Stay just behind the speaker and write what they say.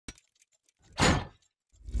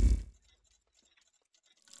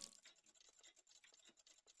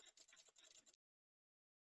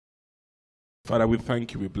Father, we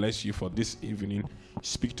thank you. We bless you for this evening.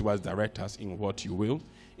 Speak to us, direct us in what you will.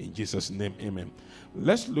 In Jesus' name, amen.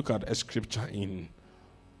 Let's look at a scripture in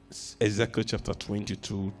Ezekiel chapter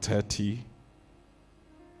 22:30.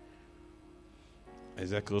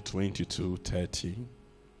 Ezekiel 22:30.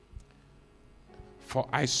 For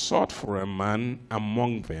I sought for a man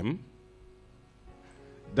among them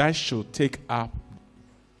that should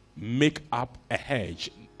make up a hedge,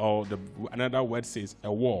 or another word says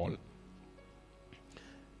a wall,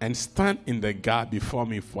 and stand in the gap before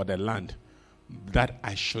me for the land, that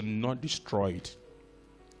I should not destroy it.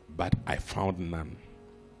 But I found none.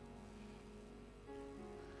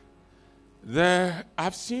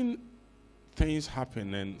 I've seen things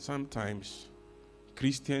happen, and sometimes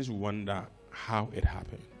Christians wonder how it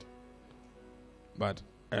happened. But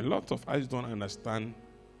a lot of us don't understand,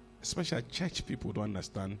 especially church people don't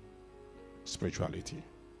understand spirituality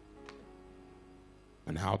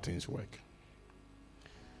and how things work.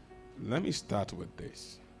 Let me start with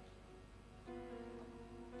this.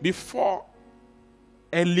 Before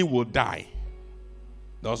Eli would die,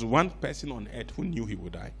 there was one person on earth who knew he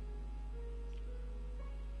would die.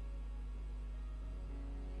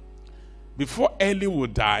 Before Eli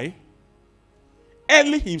would die,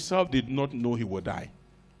 Eli himself did not know he would die,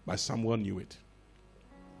 but someone knew it.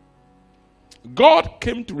 God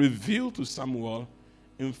came to reveal to Samuel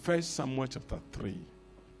in 1 Samuel chapter 3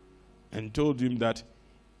 and told him that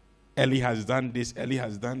Eli has done this, Eli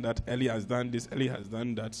has done that, Eli has done this, Eli has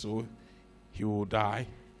done that, so he will die.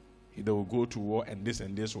 They will go to war, and this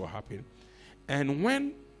will happen. And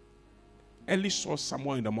when Eli saw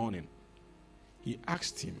Samuel in the morning, he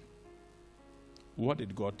asked him, what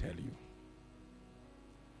did God tell you?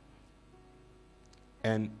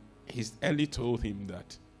 And Eli told him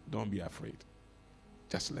that, don't be afraid.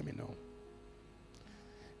 Just let me know.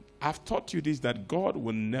 I've taught you this, that God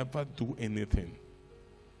will never do anything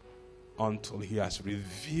until he has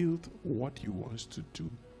revealed what he wants to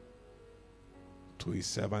do to his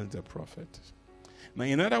servant, the prophet. Now,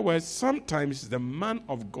 in other words, sometimes the man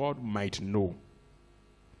of God might know.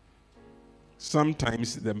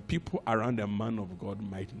 Sometimes the people around the man of God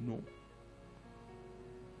might know.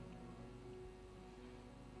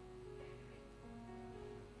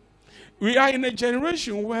 We are in a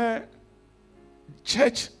generation where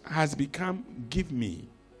church has become give me.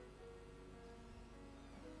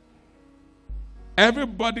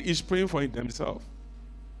 Everybody is praying for themselves.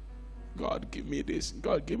 God, give me this.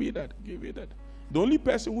 God, give me that. Give me that. The only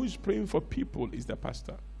person who is praying for people is the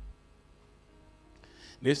pastor.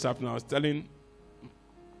 This afternoon, I was telling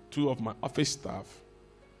two of my office staff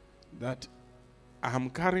that I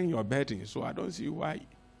am carrying your burden, so I don't see why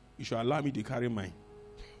you should allow me to carry mine.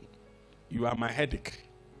 You are my headache.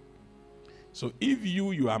 So if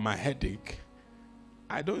you are my headache,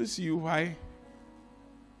 I don't see why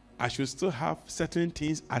I should still have certain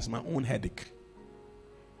things as my own headache.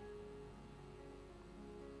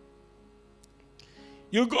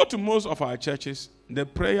 You go to most of our churches, the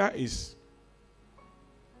prayer is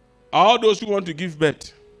all those who want to give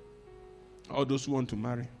birth, all those who want to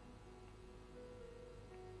marry.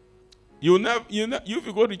 If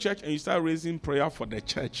you go to church and you start raising prayer for the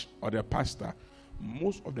church or the pastor,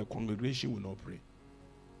 most of the congregation will not pray.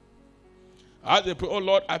 As they pray, oh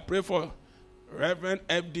Lord, I pray for Reverend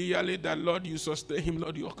F.D. Yalley, that Lord, you sustain him.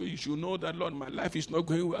 Lord, you should know that, Lord, my life is not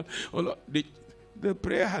going well. Oh Lord, the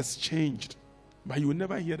prayer has changed. But you will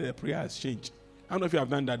never hear that the prayer has changed. I don't know if you have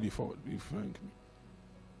done that before. Be frank.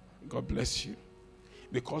 God bless you.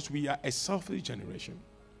 Because we are a selfish generation.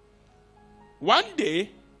 One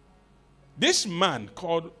day, this man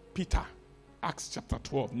called Peter, Acts chapter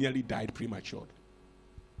 12, nearly died prematurely.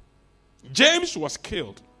 James was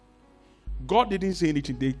killed. God didn't say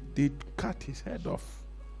anything. They cut his head off.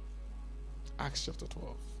 Acts chapter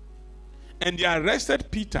 12. And they arrested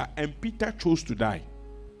Peter, and Peter chose to die.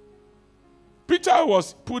 Peter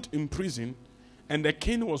was put in prison, and the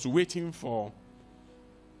king was waiting for,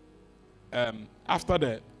 after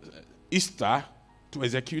the Easter, to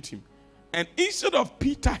execute him. And instead of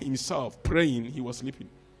Peter himself praying, he was sleeping.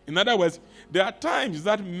 In other words, there are times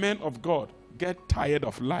that men of God get tired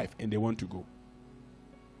of life and they want to go.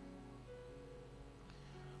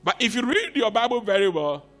 But if you read your Bible very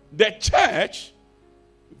well, the church,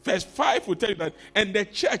 verse 5 will tell you that, and the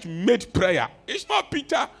church made prayer. It's not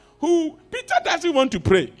Peter Peter doesn't want to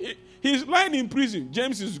pray. He's lying in prison.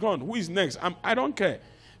 James is gone. Who is next? I don't care.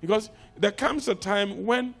 Because there comes a time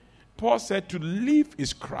when Paul said to live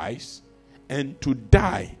is Christ and to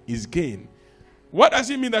die is gain. What does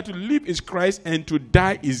it mean that to live is Christ and to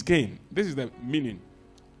die is gain? This is the meaning.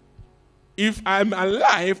 If I'm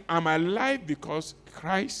alive because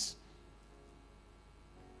Christ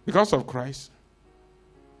Because of Christ.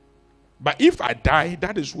 But if I die,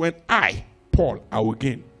 that is when I, Paul, I will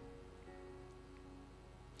gain.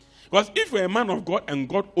 Because if you're a man of God and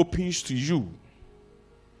God opens to you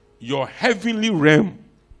your heavenly realm,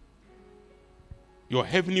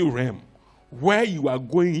 where you are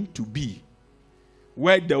going to be,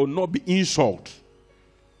 where there will not be insult.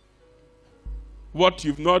 What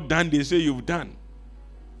you've not done, they say you've done.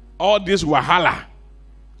 All this wahala,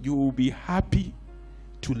 you will be happy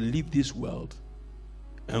to leave this world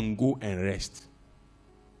and go and rest.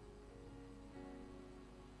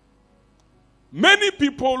 Many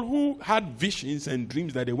people who had visions and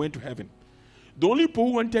dreams that they went to heaven, the only people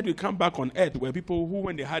who wanted to come back on earth were people who,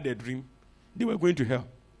 when they had a dream, they were going to hell.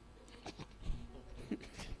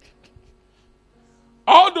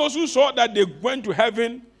 All those who saw that they went to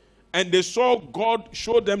heaven and they saw God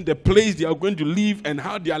show them the place they are going to live and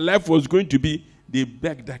how their life was going to be, they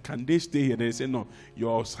begged that, can they stay here? They said, no,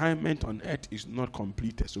 your assignment on earth is not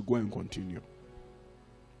completed, so go and continue.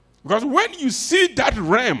 Because when you see that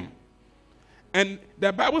realm, and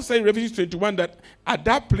the Bible says in Revelation 21 that at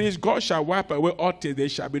that place God shall wipe away all tears. There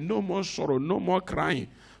shall be no more sorrow, no more crying,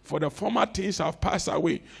 for the former things have passed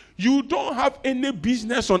away. You don't have any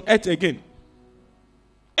business on earth again.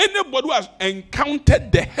 Anybody who has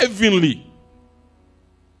encountered the heavenly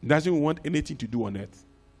doesn't want anything to do on earth.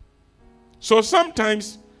 So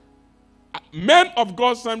sometimes, men of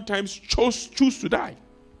God sometimes choose to die.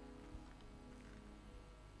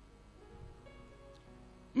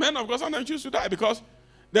 Men of God sometimes choose to die because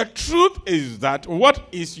the truth is that what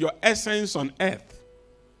is your essence on earth?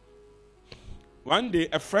 One day,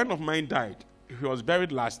 a friend of mine died. He was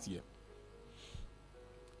buried last year.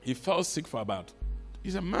 He fell sick for about...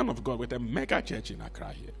 He's a man of God with a mega church in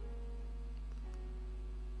Accra here.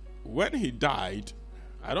 When he died,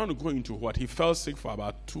 I don't go into what, he fell sick for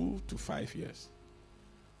about 2 to 5 years.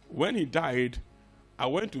 When he died, I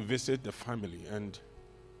went to visit the family and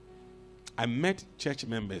I met church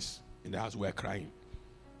members in the house who were crying.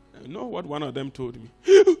 You know what one of them told me?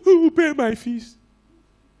 Who will pay my fees?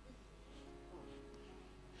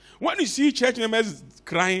 When you see church members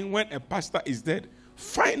crying when a pastor is dead,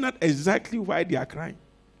 find out exactly why they are crying.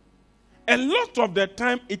 A lot of the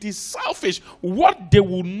time, it is selfish what they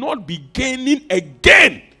will not be gaining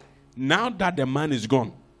again now that the man is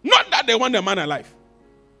gone. Not that they want the man alive.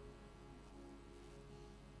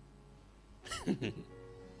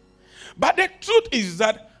 But the truth is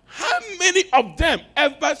that how many of them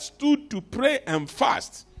ever stood to pray and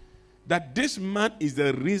fast that this man is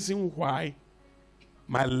the reason why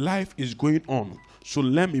my life is going on? So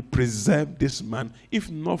let me preserve this man,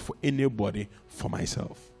 if not for anybody, for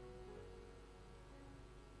myself.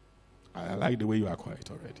 I like the way you are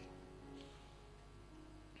quiet already.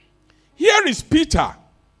 Here is Peter,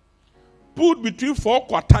 put between 4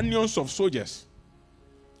 quaternions of soldiers.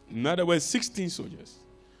 In other words, 16 soldiers.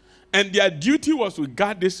 And their duty was to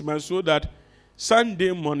guard this man so that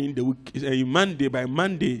Sunday morning, Monday, by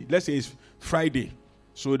Monday, let's say it's Friday.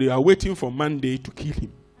 So they are waiting for Monday to kill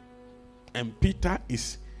him. And Peter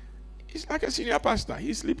is like a senior pastor.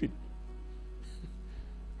 He's sleeping.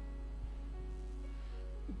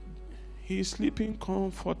 He's sleeping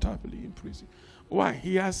comfortably in prison. Why?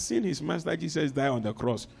 He has seen his master Jesus die on the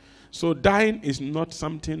cross. So dying is not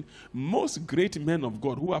something. Most great men of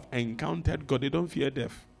God who have encountered God, they don't fear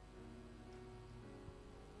death.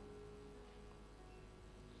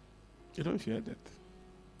 They don't fear death.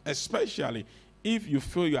 Especially if you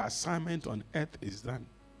feel your assignment on earth is done.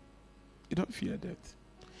 You don't fear death.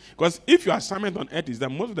 Because if your assignment on earth is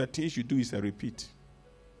done, most of the things you do is a repeat.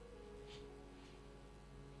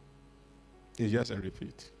 It's just a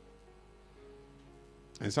repeat.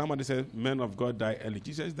 And somebody said, men of God die early.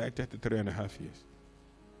 Jesus died 33 and a half years.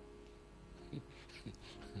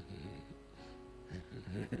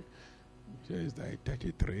 Jesus died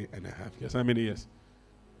 33 and a half years. How many years?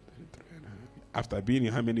 33 and a half. After being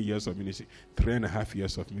in how many years of ministry? 3.5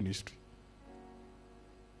 years of ministry.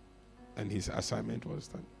 And his assignment was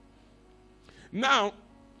done. Now,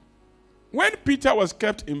 when Peter was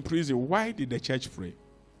kept in prison, why did the church pray?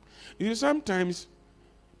 You know, sometimes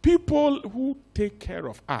people who take care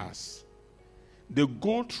of us, they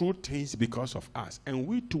go through things because of us. And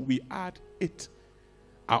we too, we add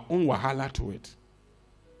our own wahala to it.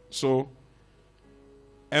 So,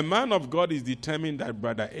 a man of God is determined that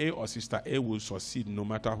brother A or sister A will succeed no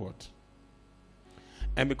matter what.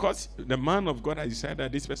 And because the man of God has decided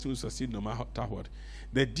that this person will succeed no matter what,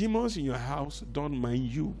 the demons in your house don't mind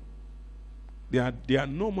you. They are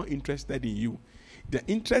no more interested in you. They're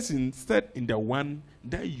interested instead in the one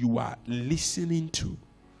that you are listening to.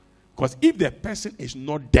 Because if the person is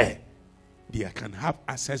not there, they can have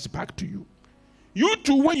access back to you. You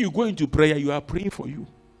too, when you go into prayer, you are praying for you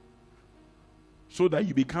so that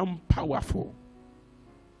you become powerful.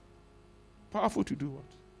 Powerful to do what?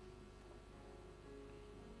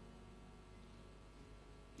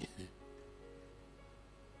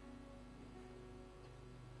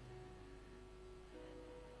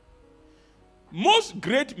 Most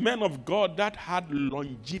great men of God that had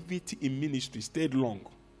longevity in ministry stayed long.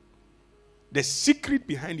 The secret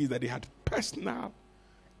behind it is that they had personal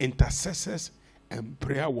intercessors and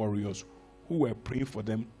prayer warriors who were praying for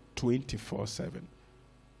them 24/7.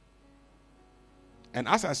 And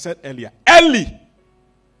as I said earlier, Eli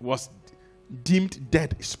was deemed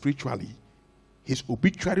dead spiritually. His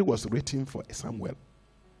obituary was written for Samuel.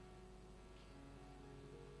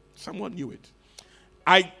 Someone knew it.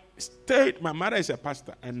 My mother is a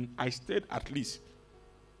pastor, and I stayed at least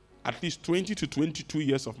 20 to 22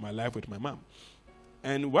 years of my life with my mom.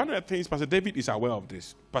 And one of the things, Pastor David is aware of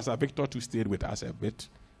this. Pastor Victor too stayed with us a bit.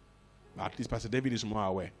 But at least Pastor David is more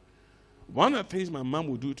aware. One of the things my mom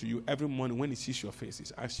will do to you every morning when he sees your face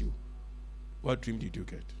is ask you, what dream did you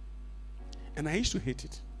get? And I used to hate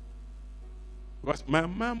it. Because my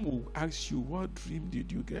mom will ask you, what dream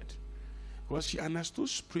did you get? Because she understood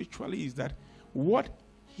spiritually is that what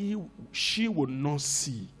she would not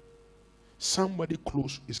see, somebody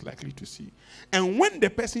close is likely to see. And when the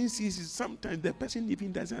person sees it, sometimes the person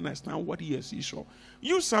even doesn't understand what he has seen. So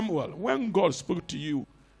you, Samuel, when God spoke to you,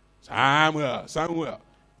 Samuel,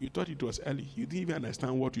 you thought it was Eli. You didn't even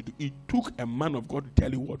understand what to do. It took a man of God to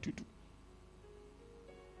tell you what to do.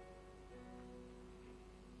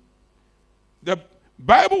 The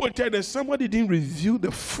Bible will tell that somebody didn't reveal the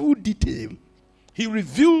full detail. He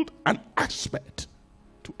revealed an aspect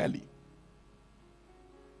to Eli.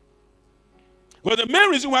 Well, the main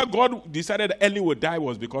reason why God decided that Eli would die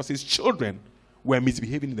was because his children were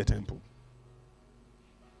misbehaving in the temple.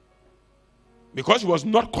 Because he was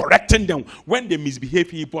not correcting them when they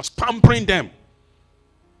misbehaved, he was pampering them.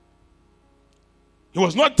 He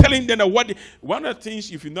was not telling them that one of the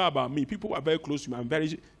things, if you know about me, people who are very close to me, I'm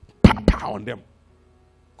very pow on them.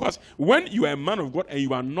 Because when you are a man of God and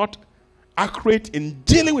you are not accurate in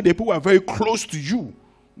dealing with the people who are very close to you,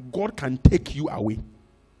 God can take you away.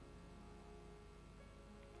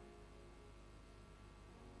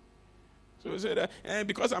 So he said,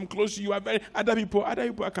 because I'm close to you, other people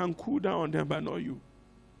I can cool down on them, but not you.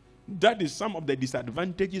 That is some of the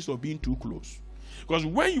disadvantages of being too close. Because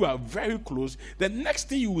when you are very close, the next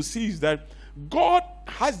thing you will see is that God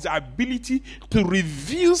has the ability to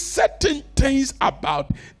reveal certain things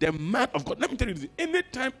about the man of God. Let me tell you this.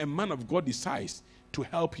 Anytime a man of God decides to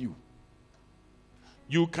help you,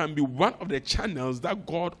 you can be one of the channels that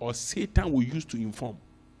God or Satan will use to inform.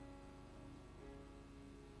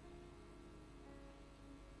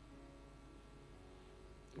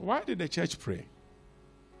 Why did the church pray?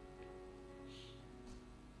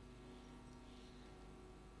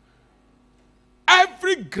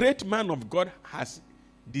 Every great man of God has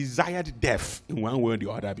desired death in one way or the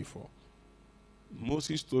other before.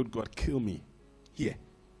 Moses told God, kill me here.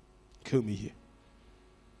 Kill me here.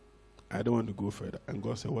 I don't want to go further. And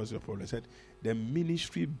God said, what's your problem? He said, the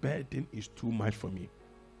ministry burden is too much for me.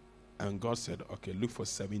 And God said, okay, look for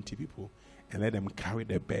 70 people and let them carry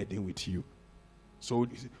the burden with you. So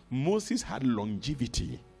Moses had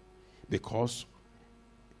longevity because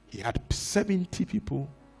he had 70 people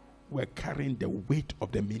who were carrying the weight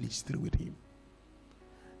of the ministry with him.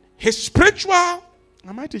 His spiritual, I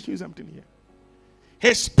might teach you something here.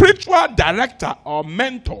 His spiritual director or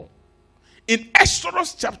mentor in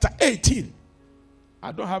Exodus chapter 18.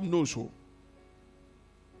 I don't have notes,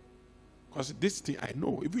 because this thing I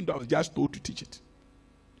know, even though I was just told to teach it.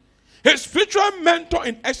 His spiritual mentor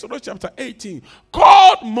in Exodus chapter 18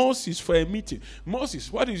 called Moses for a meeting.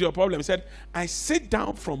 Moses, what is your problem? He said, I sit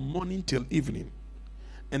down from morning till evening.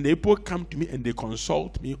 And the people come to me and they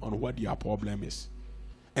consult me on what their problem is.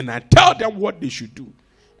 And I tell them what they should do.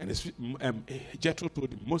 And Jethro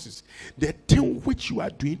told him, Moses, the thing which you are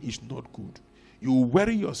doing is not good. You will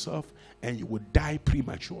worry yourself and you will die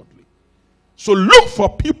prematurely. So look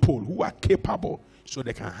for people who are capable so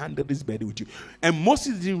they can handle this burden with you. And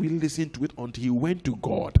Moses didn't really listen to it until he went to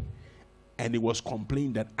God and he was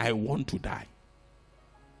complaining that I want to die.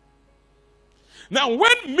 Now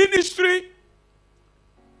when ministry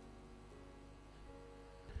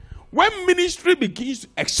begins to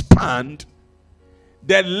expand,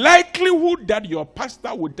 the likelihood that your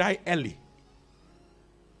pastor will die early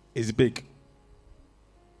is big.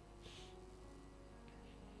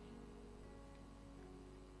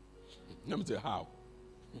 Let me tell you how.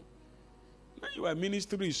 When your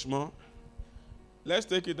ministry is small, let's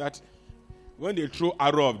take it that when they throw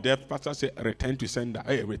arrow of death, pastor say, return to sender.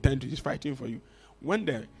 Hey, return to, he's fighting for you. When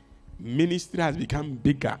the ministry has become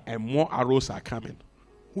bigger and more arrows are coming,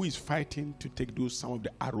 who is fighting to take some of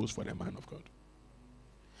the arrows for the man of God?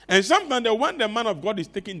 And sometimes the one the man of God is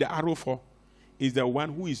taking the arrow for is the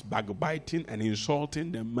one who is backbiting and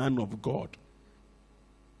insulting the man of God.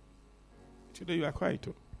 Today you are quiet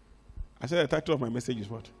too. I said the title of my message is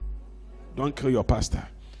what? Don't kill your pastor.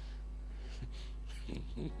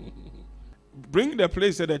 Bring the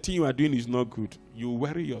place that the thing you are doing is not good. You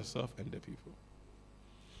worry yourself and the people.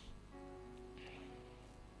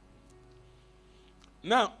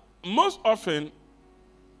 Now, most often,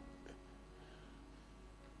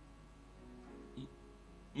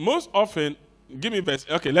 give me verse.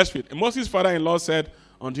 Okay, let's read. Moses' father-in-law said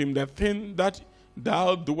unto him, the thing that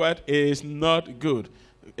thou doest is not good.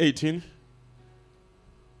 18.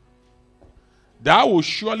 Thou will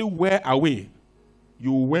surely wear away.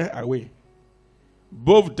 You will wear away.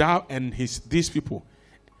 Both thou and these people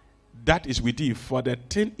that is with thee, for the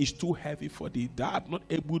thing is too heavy for thee. Thou art not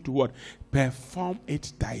able to what? Perform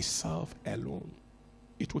it thyself alone.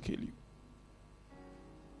 It will kill you.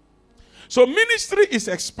 So ministry is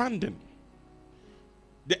expanding.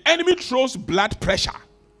 The enemy throws blood pressure.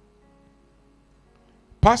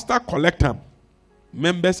 Pastor collect them.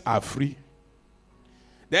 Members are free.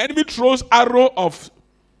 The enemy throws arrow of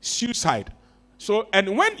suicide. So,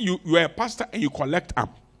 and when you are a pastor and you collect them,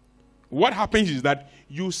 what happens is that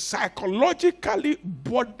you psychologically,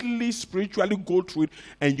 bodily, spiritually go through it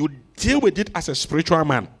and you deal with it as a spiritual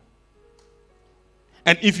man.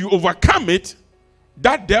 And if you overcome it,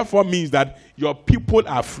 that therefore means that your people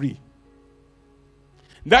are free.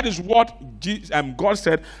 That is what God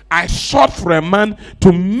said, I sought for a man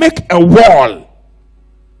to make a wall.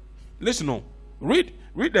 Listen, no. Read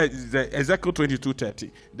the Ezekiel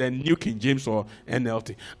 22:30, the New King James or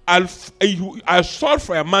NLT. I sought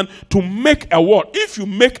for a man to make a wall. If you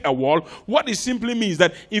make a wall, what it simply means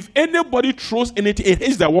that if anybody throws anything, it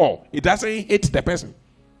hits the wall. It doesn't hit the person.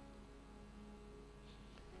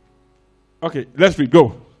 Okay, let's read.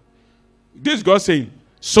 Go. This is God saying,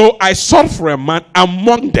 so I sought for a man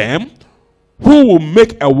among them who will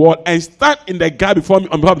make a wall and stand in the gap before me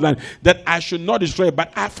on behalf of the land, that I should not destroy it,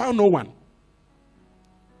 but I found no one.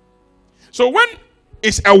 So when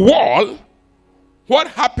it's a wall, what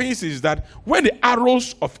happens is that when the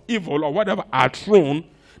arrows of evil or whatever are thrown,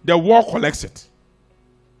 the wall collects it.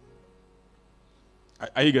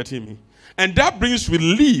 Are you getting me? And that brings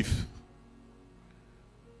relief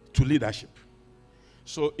to leadership.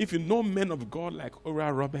 So if you know men of God like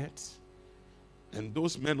Oral Roberts and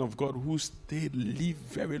those men of God who live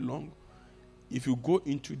very long, if you go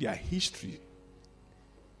into their history,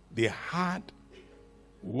 they had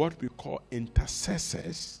what we call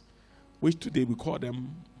intercessors, which today we call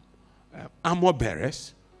them armor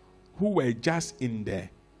bearers, who were just in the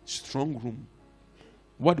strong room.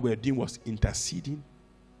 What they were doing was interceding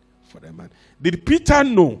for the man. Did Peter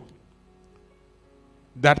know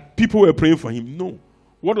that people were praying for him? No.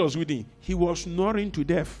 What was with him? He was snoring to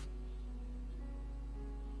death.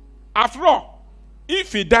 After all,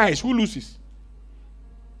 if he dies, who loses?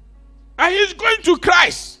 And he's going to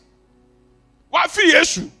Christ. What for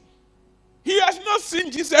Jesus? He has not seen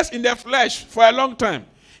Jesus in the flesh for a long time.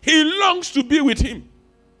 He longs to be with him.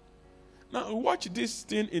 Now watch this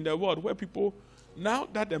thing in the world where people, now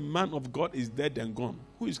that the man of God is dead and gone,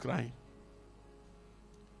 who is crying?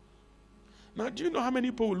 Now do you know how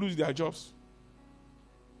many people will lose their jobs?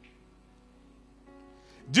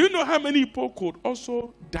 Do you know how many people could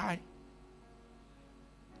also die?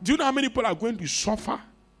 Do you know how many people are going to suffer?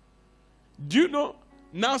 Do you know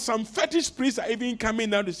now some fetish priests are even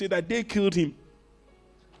coming out to say that they killed him?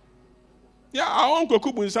 Yeah, our uncle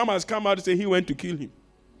Kubun-Sam has come out to say he went to kill him.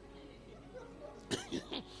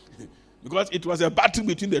 Because it was a battle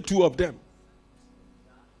between the two of them.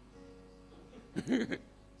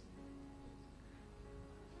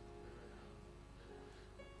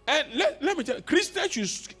 And let me tell you, Christians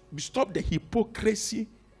should stop the hypocrisy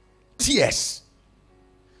tears.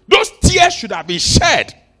 Those tears should have been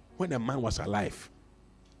shed when a man was alive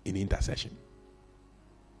in intercession.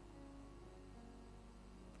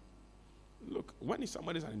 Look, when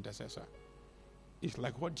somebody is an intercessor, it's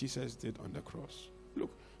like what Jesus did on the cross.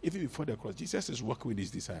 Look, even before the cross, Jesus is working with his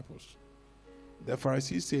disciples. The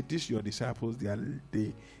Pharisees said, "These your disciples,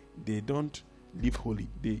 they don't live holy.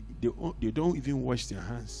 They don't even wash their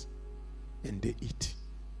hands, and they eat."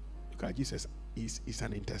 Because Jesus is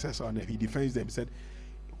an intercessor, and he defends them. He said,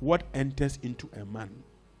 "What enters into a man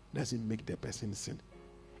doesn't make the person sin.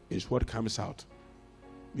 It's what comes out."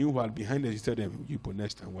 Meanwhile, behind us, he said, "You put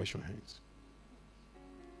next and wash your hands."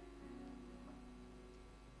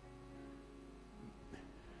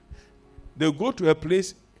 They go to a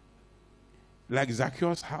place like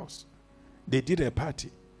Zacchaeus' house. They did a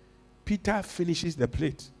party. Peter finishes the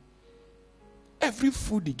plate. Every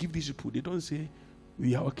food they give these people, they don't say,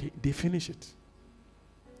 we are okay. They finish it.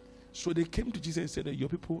 So they came to Jesus and said that your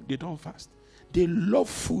people, they don't fast. They love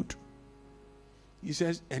food. He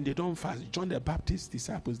says, and they don't fast. John the Baptist's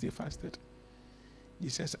disciples, they fasted. He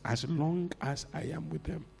says, as long as I am with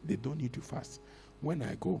them, they don't need to fast. When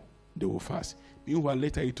I go, they will fast. Meanwhile,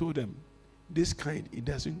 later he told them, this kind, it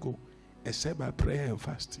doesn't go except by prayer and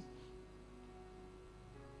fasting.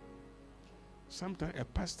 Sometimes a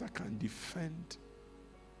pastor can defend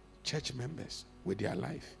church members with their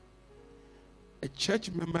life. A church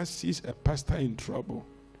member sees a pastor in trouble.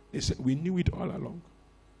 They say, we knew it all along.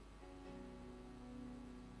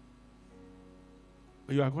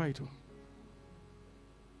 You are quiet.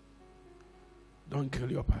 Don't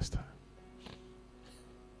kill your pastor.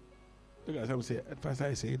 Look at someone say, pastor,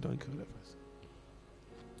 I say, don't kill the pastor.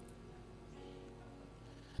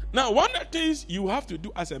 Now, one of the things you have to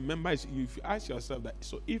do as a member is if you ask yourself that,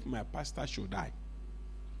 so if my pastor should die,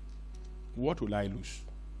 what will I lose?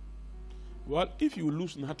 Well, if you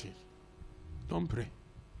lose nothing, don't pray.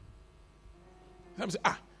 Some say,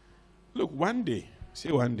 look, one day,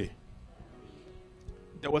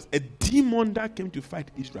 there was a demon that came to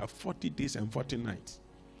fight Israel 40 days and 40 nights.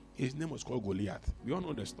 His name was called Goliath. We all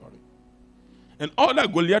know the story. And all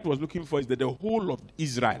that Goliath was looking for is that the whole of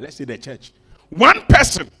Israel, let's say the church, one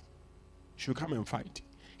person should come and fight.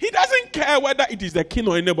 He doesn't care whether it is the king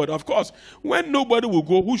or anybody. Of course, when nobody will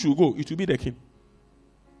go, who should go? It will be the king.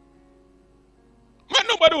 When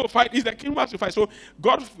nobody will fight, it's the king who has to fight. So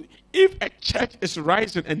God, if a church is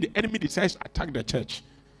rising and the enemy decides to attack the church,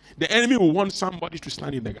 the enemy will want somebody to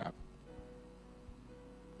stand in the gap.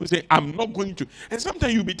 Who say, I'm not going to. And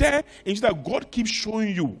sometimes you'll be there, and that God keeps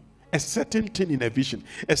showing you a certain thing in a vision.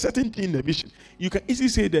 A certain thing in a vision. You can easily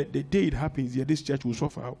say that the day it happens, this church will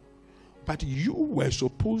suffer out. But you were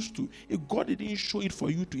supposed to, if God didn't show it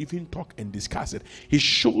for you to even talk and discuss it, He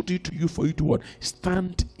showed it to you for you to what?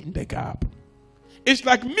 Stand in the gap. It's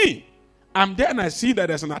like me. I'm there and I see that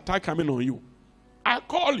there's an attack coming on you. I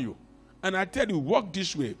call you and I tell you, walk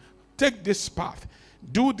this way, take this path,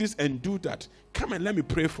 do this and do that. Come and let me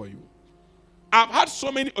pray for you. I've had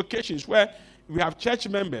so many occasions where we have church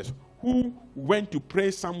members who went to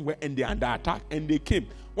pray somewhere and they're under attack and they came.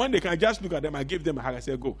 When they can just look at them, I gave them a hug. I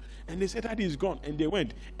said, go. And they said, that is gone. And they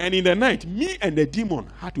went. And in the night, me and the demon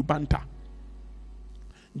had to banter.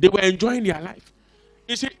 They were enjoying their life.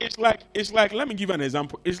 You see, it's like, let me give you an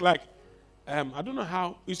example. It's like, I don't know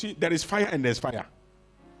how, you see, there is fire and there's fire.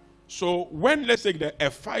 So when, let's say, a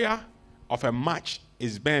fire of a match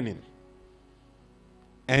is burning,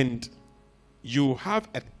 and you have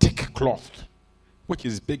a thick cloth, which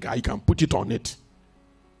is bigger, you can put it on it.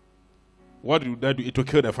 What do that do? It will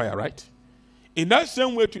kill the fire, right? In that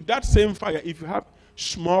same way, to that same fire, if you have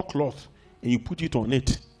small cloth and you put it on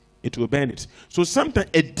it, it will burn it. So sometimes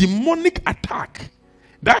a demonic attack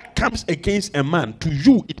that comes against a man, to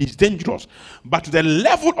you it is dangerous. But to the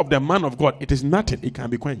level of the man of God, it is nothing. It can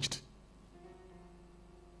be quenched.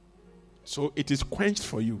 So it is quenched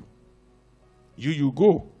for you. You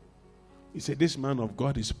go. You say, this man of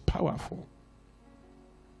God is powerful.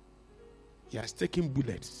 He has taken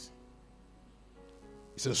bullets.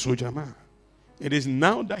 He's a soldier man. It is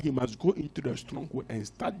now that he must go into the stronghold and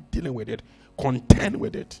start dealing with it, contend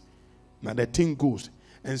with it. Now the thing goes.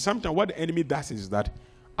 And sometimes what the enemy does is that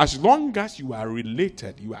as long as you are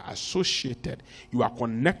related, you are associated, you are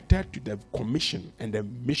connected to the commission and the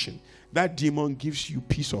mission, that demon gives you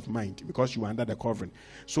peace of mind because you are under the covering.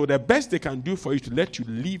 So the best they can do for you is to let you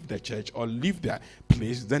leave the church or leave their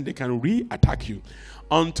place, then they can re-attack you.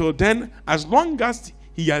 Until then, as long as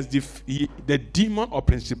the demon or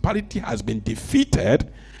principality has been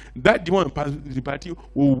defeated, that demon or principality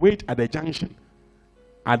will wait at the junction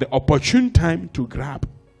at the opportune time to grab.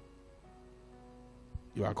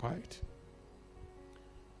 You are quiet.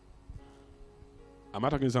 Am I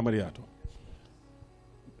talking to somebody at all?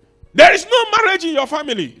 There is no marriage in your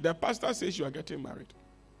family. The pastor says you are getting married.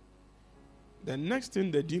 The next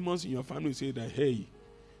thing the demons in your family say that, hey.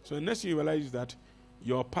 So the next thing you realize is that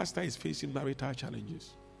your pastor is facing marital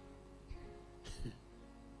challenges.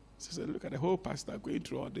 So look at the whole pastor going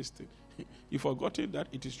through all this thing. You've forgotten that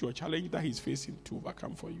it is your challenge that he's facing to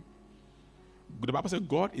overcome for you. The Bible says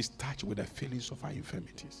God is touched with the feelings of our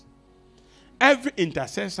infirmities. Every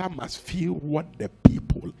intercessor must feel what the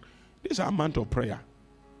people. This is a month of prayer.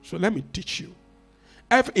 So let me teach you.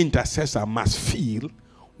 Every intercessor must feel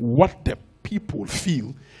what the people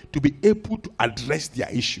feel to be able to address their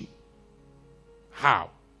issue. How?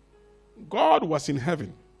 God was in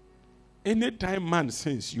heaven Anytime man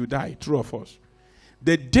sins, you die. True or false?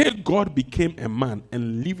 The day God became a man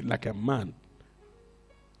and lived like a man,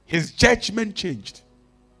 his judgment changed.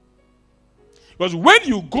 Because when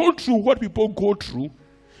you go through what people go through,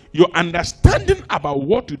 your understanding about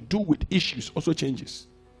what to do with issues also changes.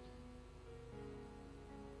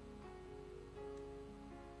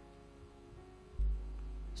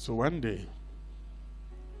 So one day,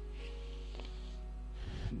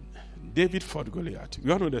 David fought Goliath.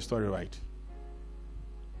 We all know the story, right?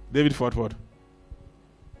 David fought what?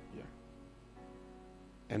 Yeah.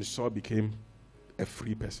 And Saul became a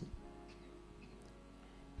free person.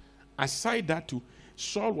 Aside that too,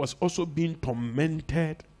 Saul was also being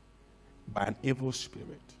tormented by an evil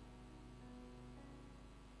spirit.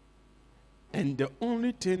 And the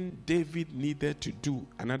only thing David needed to do,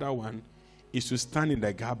 another one, is to stand in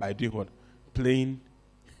the gap by doing what? Playing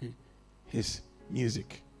his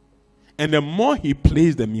music. And the more he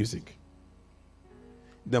plays the music,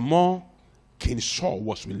 the more King Saul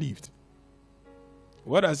was relieved.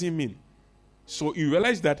 What does it mean? So you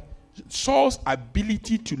realize that Saul's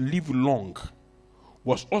ability to live long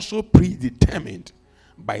was also predetermined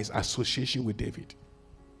by his association with David.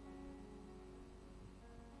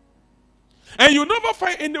 And you never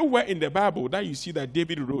find anywhere in the Bible that you see that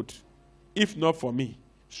David wrote, "If not for me,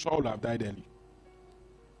 Saul would have died early."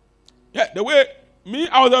 Yeah, the way me,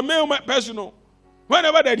 I was a male person.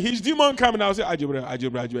 Whenever that his demon come and I'll say,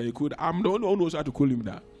 Ajibra, you could. I'm the only one who knows how to cool him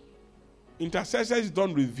down. Intercessors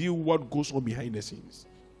don't reveal what goes on behind the scenes.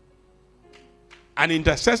 An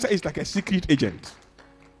intercessor is like a secret agent.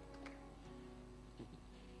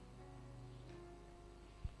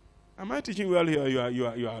 Am I teaching well here?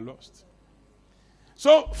 You are lost.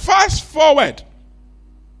 So fast forward.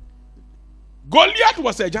 Goliath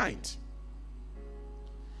was a giant.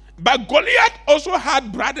 But Goliath also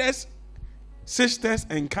had brothers, sisters,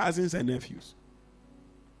 and cousins and nephews.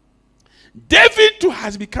 David too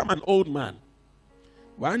has become an old man.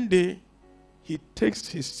 One day, he takes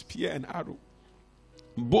his spear and arrow,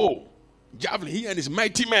 bow, javelin, he and his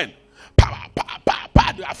mighty men. Pow, pow, pow,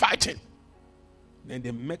 pow, they are fighting. Then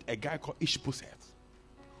they met a guy called Ishbosheth,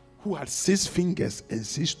 who had 6 fingers and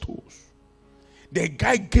 6 toes. The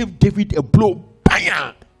guy gave David a blow.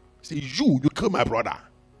 Bam! He said, you killed my brother.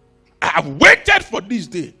 I have waited for this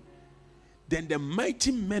day. Then the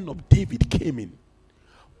mighty men of David came in,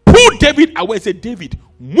 pulled David away and said, David,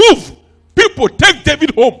 move. People, take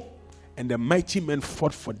David home. And the mighty men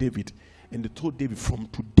fought for David. And they told David, from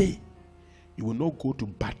today, you will not go to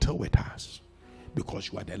battle with us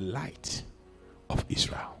because you are the light of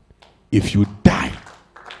Israel. If you die,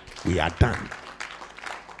 we are done.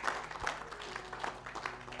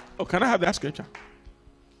 Oh, can I have that scripture?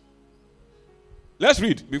 Let's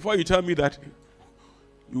read before you tell me that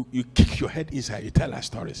you kick your head inside, you tell us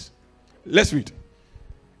stories. Let's read.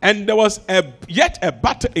 And there was yet a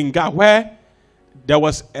battle in Gath where there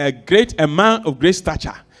was a man of great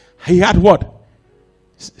stature. He had what?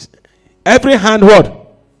 Every hand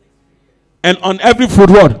what? And on every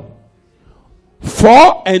foot what?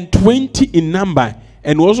 24 in number,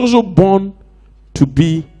 and was also born to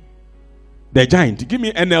be the giant. Give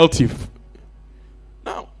me NLT.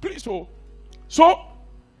 Now, please. So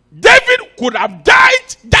David could have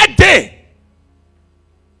died that day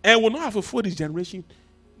and would not have fulfilled his generation.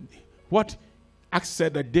 What Acts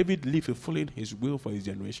said that David lived fulfilling his will for his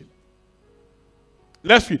generation.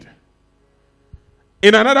 Let's read.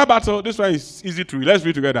 In another battle, this one is easy to read. Let's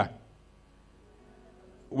read together.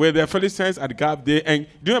 Where the Philistines at Gath, do you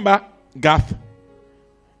remember Gath?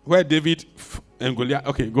 Where David and Goliath,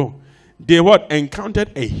 okay, go. They what?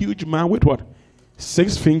 Encountered a huge man with what?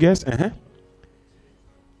 6 fingers,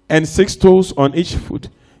 and 6 toes on each foot.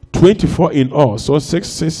 24 in all. So 6,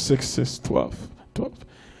 6, 6, 6, 12.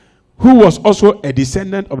 Who was also a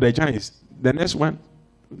descendant of the giants. The next one,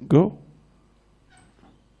 go.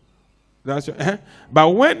 That's But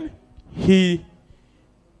when he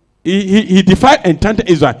defied and taunted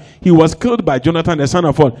Israel, he was killed by Jonathan, the son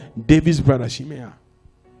of what? David's brother Shimei.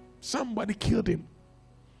 Somebody killed him.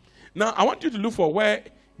 Now I want you to look for where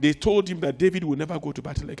they told him that David will never go to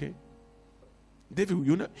battle again. David,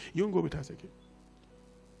 you won't go with us again.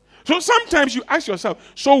 So sometimes you ask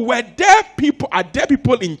yourself, so are there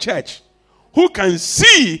people in church who can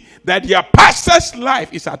see that their pastor's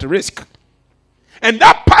life is at risk? And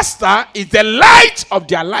that pastor is the light of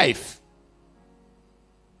their life.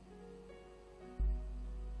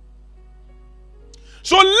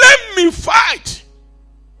 So let me fight.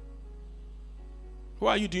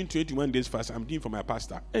 Why are you doing 21 days fast? I'm doing for my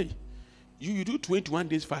pastor. Hey, you do 21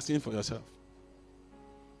 days fasting for yourself.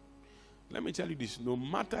 Let me tell you this. No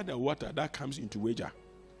matter the water that comes into wager,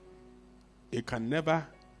 it can never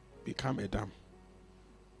become a dam.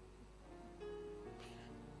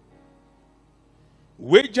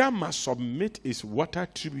 Wager must submit its water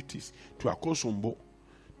tributaries to Akosombo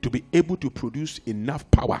to be able to produce enough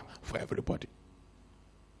power for everybody.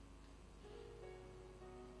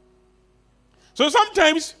 So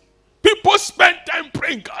sometimes people spend time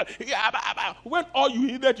praying God, when all you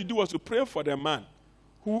needed to do was to pray for the man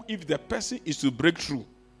who, if the person is to break through,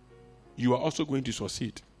 you are also going to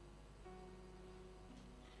succeed.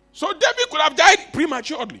 So David could have died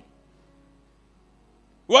prematurely.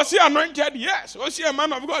 Was he anointed? Yes. Was he a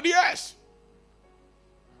man of God? Yes.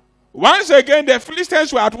 Once again, the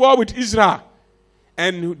Philistines were at war with Israel.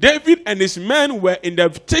 And David and his men were in the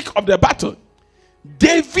thick of the battle.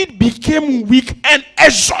 David became weak and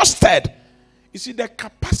exhausted. You see, the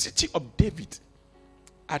capacity of David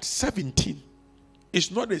at 17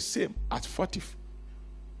 is not the same as 40.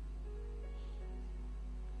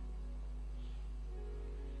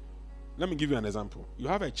 Let me give you an example. You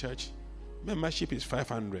have a church, membership is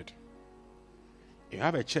 500. You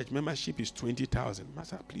have a church, membership is 20,000.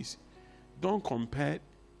 Master, please, don't compare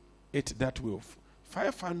it that way.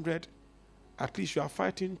 500, at least you are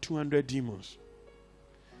fighting 200 demons.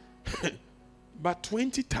 But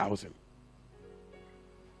 20,000,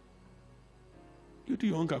 you do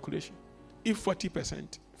your own calculation. If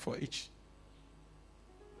 40% for each.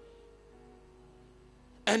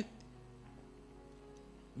 And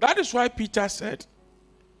that is why Peter said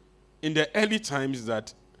in the early times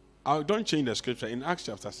that, I don't change the scripture, in Acts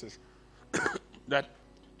chapter 6, that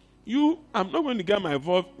I'm not going to get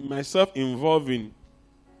myself involved in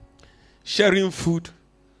sharing food.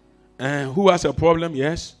 Who has a problem?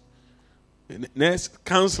 Yes. Next,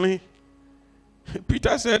 counseling.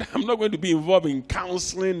 Peter said, I'm not going to be involved in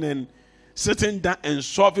counseling and sitting down and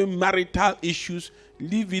solving marital issues.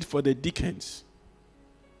 Leave it for the deacons.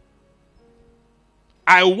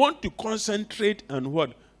 I want to concentrate on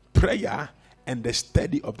what? Prayer and the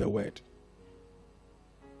study of the word.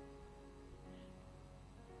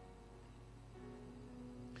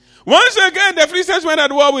 Once again, the Philistines went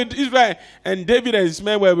at war with Israel, and David and his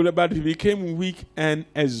men were, but he became weak and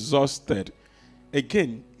exhausted.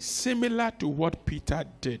 Again, similar to what Peter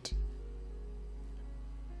did.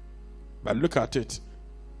 But look at it.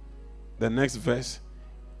 The next verse.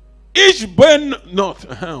 Each born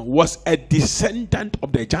was a descendant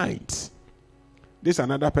of the giants. This is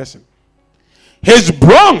another person. His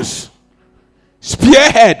bronze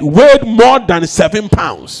spearhead weighed more than 7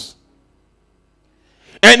 pounds.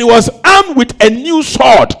 And he was armed with a new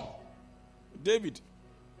sword. David,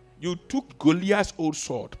 you took Goliath's old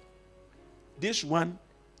sword. This one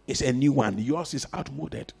is a new one. Yours is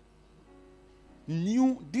outmoded.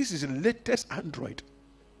 New, this is the latest Android.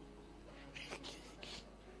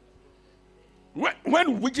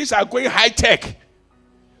 When witches are going high tech,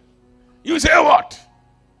 you say what?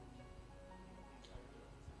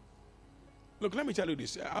 Look, let me tell you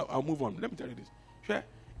this. I'll move on. Let me tell you this. Sure.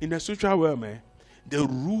 In the spiritual world, man, the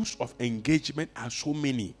rules of engagement are so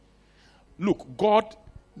many. Look, God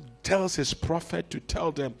tells his prophet to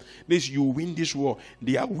tell them this: you win this war.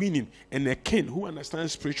 They are winning. And a king who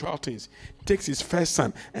understands spiritual things takes his first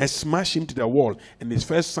son and smash him to the wall, and his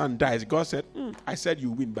first son dies. God said, I said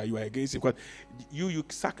you win, but you are against it. Because you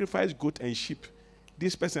sacrifice goat and sheep.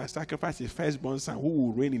 This person has sacrificed his firstborn son who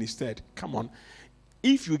will reign in his stead. Come on.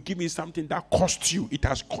 If you give me something that costs you, it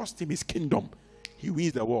has cost him his kingdom. He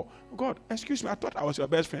wins the war. God, excuse me, I thought I was your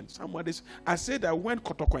best friend. I said that when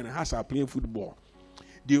Kotoko and Hasa are playing football,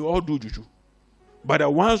 they all do juju. But the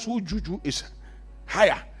ones who juju is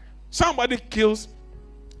higher. Somebody kills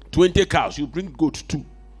 20 cows, you bring goat 2.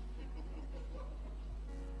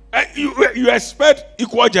 And you expect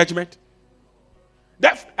equal judgment.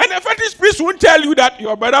 And the fetish priest won't tell you that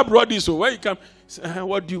your brother brought this. So when you come, say,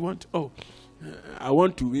 what do you want? Oh, I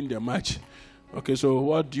want to win the match. Okay, so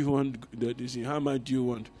what do you want? How much do you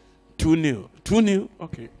want? 2-0. 2-0?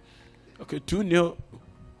 Okay. Okay, 2-0.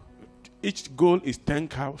 Each goal is 10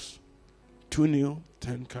 cows. 2-0,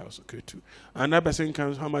 10 cows. Okay, 2. Another person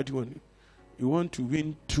comes, how much do you want? You want to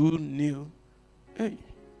win 2-0. Hey.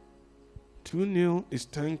 2-0 is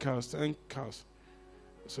 10 cows, 10 cows.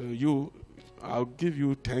 So I'll give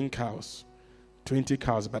you 10 cows, 20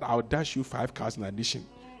 cows, but I'll dash you 5 cows in addition.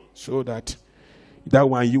 So that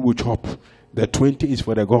one you will chop. The 20 is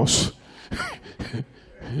for the goals.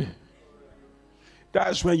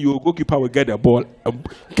 That's when your goalkeeper will get the ball.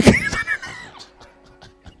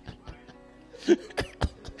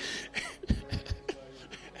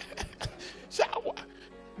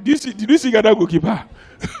 Did you see that goalkeeper?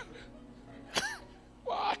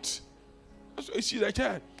 What? So you see that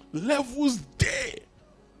child. Levels there.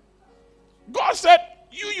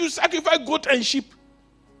 sacrifice goat and sheep.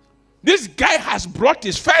 This guy has brought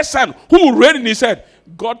his first son, who read in his head.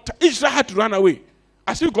 Israel had to run away.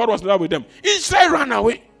 As if God was not with them. Israel ran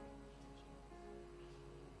away.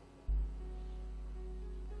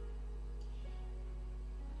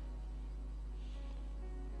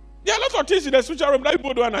 There are a lot of things in the spiritual realm that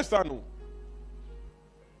people don't understand. No?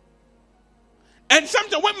 And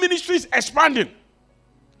sometimes when ministry is expanding,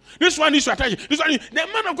 this one is strategy. This one, the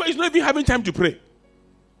man of God is not even having time to pray.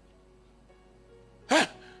 Huh?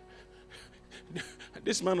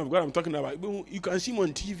 This man of God I'm talking about, you can see him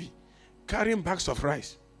on TV carrying bags of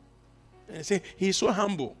rice. And I say, he's so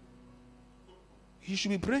humble. He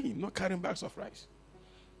should be praying, not carrying bags of rice.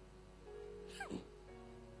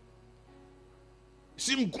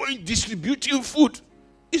 See him going distributing food.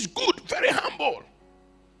 It's good, very humble.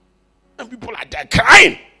 And people are there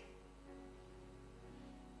crying.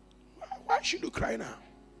 Why should you cry now?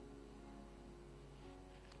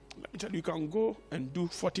 Let me tell you, you can go and do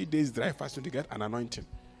 40 days dry fasting to get an anointing.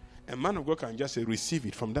 A man of God can just say, receive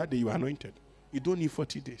it. From that day, you are anointed. You don't need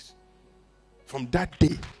 40 days. From that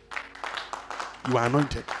day, you are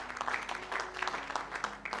anointed.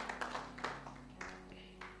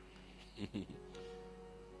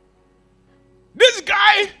 This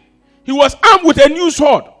guy, he was armed with a new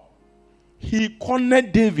sword. He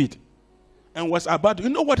cornered David and was about to, you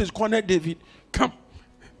know what is cornered David? Come.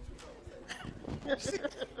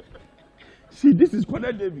 See, this is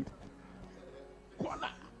cornered David. Corner.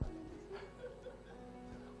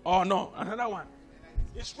 Oh no, another one.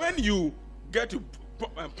 It's when you get to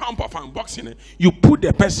pump up and boxing, you put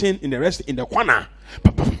the person in the rest in the corner.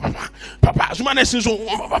 The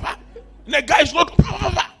guy is not.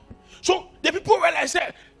 So the people realize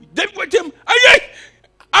that they went him.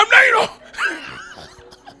 I'm not, you know.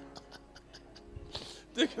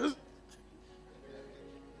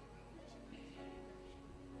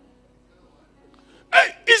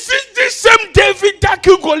 Hey, is it the same David that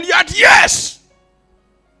killed Goliath? Yes.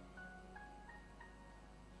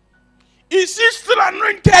 Is he still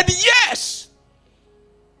anointed? Yes.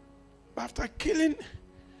 But after killing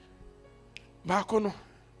Bakono,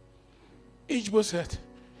 Ishbo said,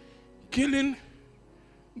 killing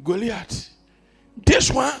Goliath, this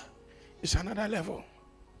one is another level.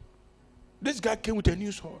 This guy came with a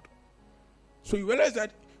new sword. So you realize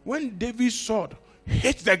that when David's sword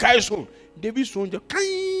hit the guy's sword, David's sword just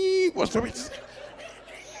was from it.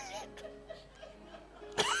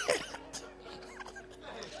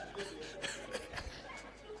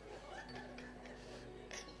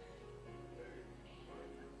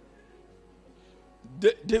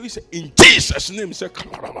 David said, in Jesus' name, he said,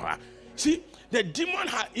 see, the demon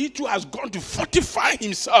he too has gone to fortify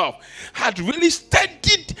himself, had really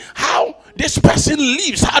studied how this person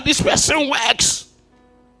lives, how this person works.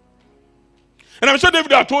 And I'm sure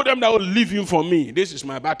David had told them that will leave him for me. This is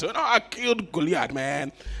my battle. No, I killed Goliath,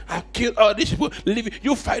 man. I killed all these people.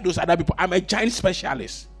 You fight those other people. I'm a giant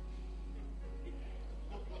specialist.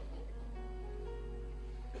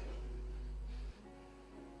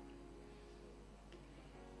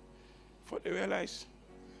 For they realize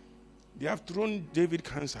they have thrown David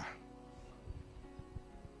cancer.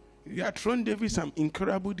 They have thrown David some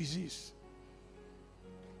incurable disease.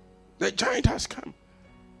 The giant has come.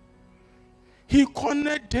 He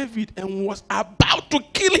cornered David and was about to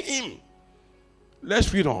kill him.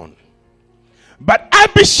 Let's read on. But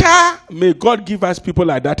Abishai, may God give us people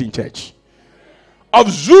like that in church, of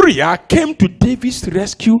Zuriah came to David's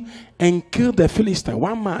rescue and killed the Philistine.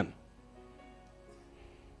 One man.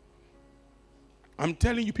 I'm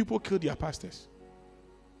telling you, people kill their pastors.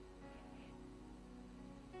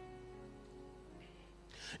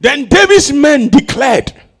 Then David's men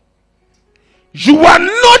declared, you are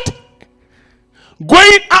not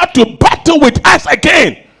going out to battle with us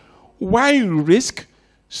again. Why risk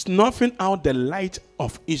snuffing out the light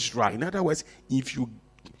of Israel? In other words, if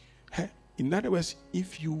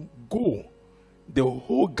you go, the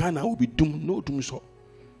whole Ghana will be doomed. No doom so.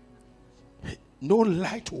 No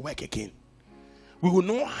light will work again. We will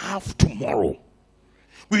not have tomorrow.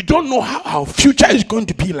 We don't know how our future is going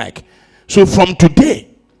to be like. So from today,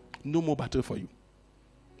 no more battle for you.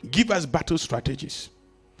 Give us battle strategies.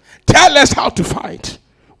 Tell us how to fight.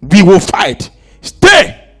 We will fight.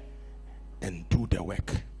 Stay and do the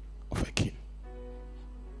work of a king.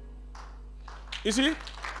 You see,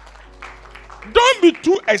 don't be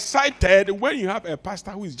too excited when you have a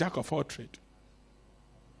pastor who is jack of all trades.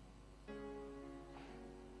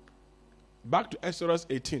 Back to Exodus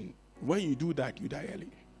 18. When you do that, you die early.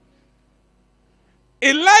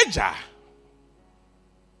 Elijah.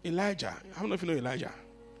 I don't know if you know Elijah,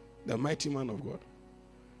 the mighty man of God,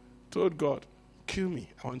 told God, Kill me.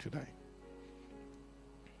 I want to die.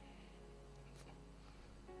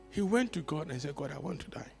 He went to God and said, God, I want to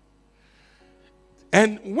die.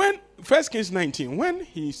 And when, 1 Kings 19, when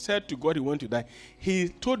he said to God he wanted to die, he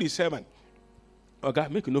told his servant, oh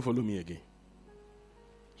God, make you not follow me again.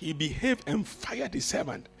 He behaved and fired his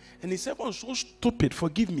servant. And his servant was so stupid,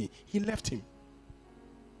 forgive me, he left him.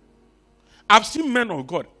 I've seen men of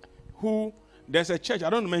God who, there's a church, I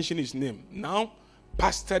don't mention his name, now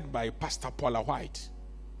pastored by Pastor Paula White.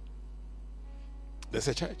 There's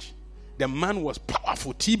a church. The man was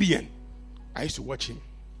powerful, TBN. I used to watch him.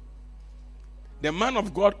 The man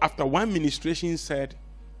of God, after one ministration, said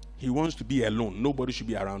he wants to be alone. Nobody should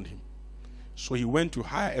be around him. So he went to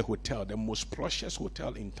hire a hotel, the most plushest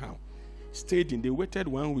hotel in town. Stayed in. They waited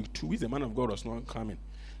 1 week, 2 weeks. The man of God was not coming.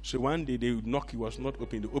 So one day they would knock. He was not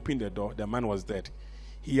open. They opened the door. The man was dead.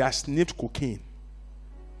 He had sniffed cocaine.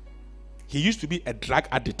 He used to be a drug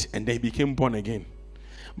addict, and then he became born again.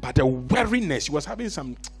 But the weariness, he was having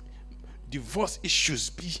some divorce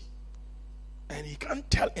issues. And he can't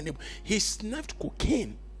tell anybody. He sniffed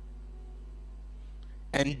cocaine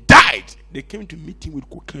and died. They came to meet him with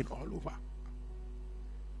cocaine all over.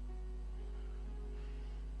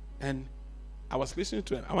 And I was listening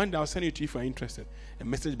to him. I wonder, I'll send it to you if you're interested. A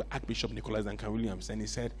message by Archbishop Nicholas Duncan Williams. And he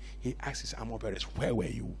said, he asked his armor bearers, where were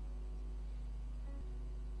you?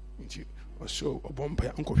 So,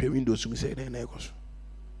 Uncle Windows, we said, then I was.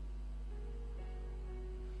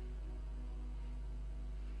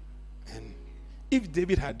 And if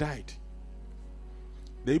David had died,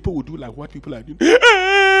 the people would do like what people are doing.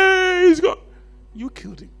 Hey, he's gone. You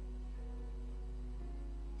killed him.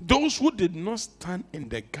 Those who did not stand in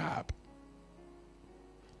the gap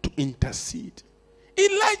to intercede.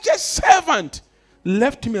 Elijah's servant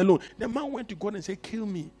left him alone. The man went to God and said, kill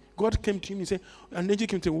me. God came to him and said, an angel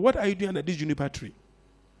came to him, what are you doing under this juniper tree?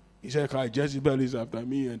 He said, Jezebel is after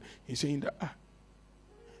me. And he's saying,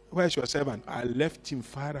 where's your servant? I left him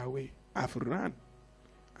far away. I've run.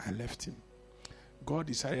 I left him. God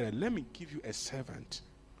decided, let me give you a servant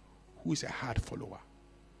who is a hard follower.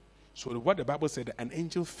 So what the Bible said, an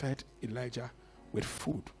angel fed Elijah with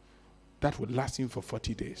food that would last him for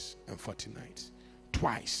 40 days and 40 nights.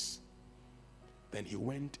 Twice. Then he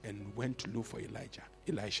went to look for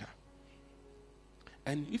Elisha.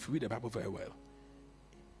 And if you read the Bible very well,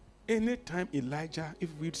 anytime Elijah, if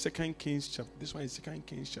you read 2 Kings chapter, this one is 2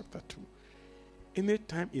 Kings chapter 2.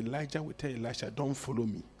 Anytime Elijah would tell Elisha, don't follow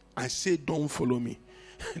me. I say, don't follow me.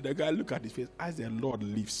 The guy look at his face, as the Lord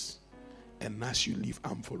lives, and as you live,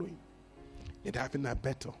 I'm following. It happened at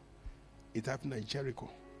Bethel. It happened at Jericho.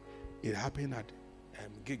 It happened at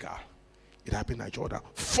Gilgal. It happened at Jordan.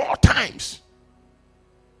 4 times.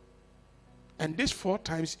 And these 4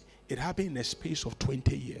 times, it happened in a space of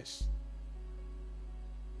 20 years.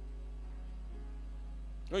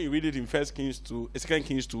 When you read it in 1 Kings 2, 2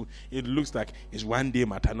 Kings 2, it looks like it's one day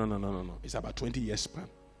matter. No. It's about 20 years span.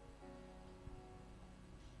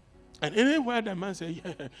 And anywhere the man said,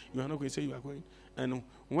 yeah, you are not going to say you are going. And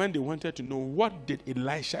when they wanted to know what did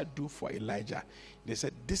Elisha do for Elijah, they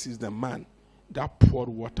said, this is the man that poured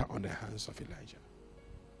water on the hands of Elijah.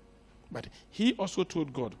 But he also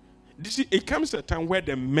told God, it comes to a time where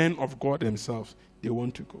the men of God themselves, they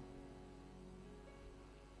want to go.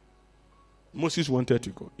 Moses wanted to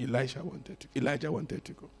go. Elijah wanted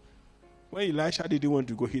to go. When Elisha didn't want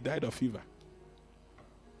to go, he died of fever.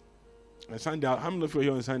 And Sunday, how many of you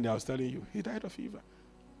here on Sunday, I was telling you, he died of fever.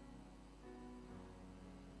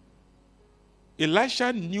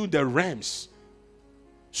 Elisha knew the realms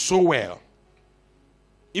so well.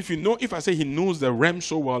 If I say he knows the realms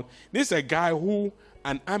so well, this is a guy who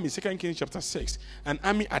an army, 2 Kings chapter 6, an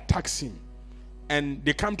army attacks him. And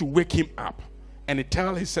they come to wake him up. And he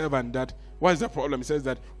tells his servant that, what is the problem? He says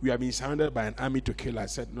that we have been surrounded by an army to kill us.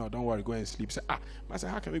 I said, no, don't worry, go and sleep. He said, Master,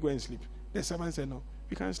 how can we go and sleep? The servant said, no,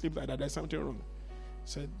 we can't sleep like that. There's something wrong. He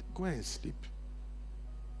said, go and sleep.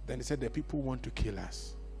 Then he said, the people want to kill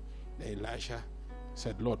us. Then Elisha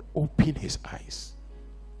said, Lord, open his eyes.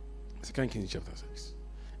 2 Kings chapter 6.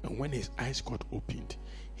 And when his eyes got opened,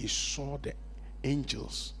 he saw the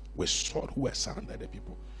angels with sword who were surrounding the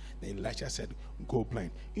people. Then Elisha said, go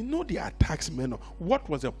blind. You know the attacks men. What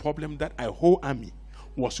was the problem that a whole army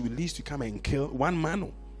was released to come and kill one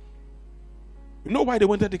man? You know why they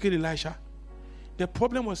wanted to kill Elisha? The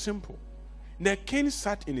problem was simple. The king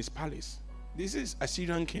sat in his palace. This is a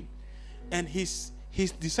Syrian king. And he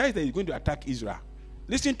decides that he's going to attack Israel.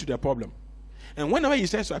 Listen to the problem. And whenever he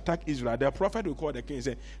says to attack Israel, the prophet will call the king and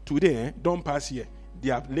say, today, don't pass here. They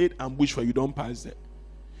have laid ambush for you, don't pass there.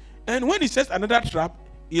 And when he says another trap,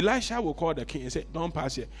 Elisha will call the king and say, don't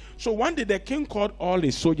pass here. So one day the king called all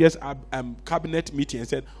his soldiers cabinet meeting and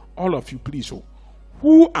said, all of you, please,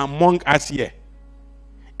 who among us here?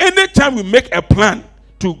 Anytime we make a plan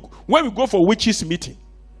to, when we go for witches meeting,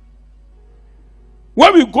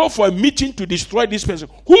 when we go for a meeting to destroy this person,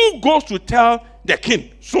 who goes to tell the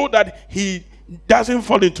king so that he doesn't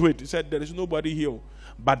fall into it? He said, there is nobody here,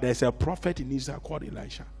 but there's a prophet in Israel called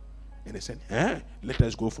Elisha. And they said, let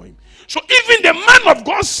us go for him. So even the man of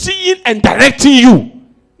God seeing and directing you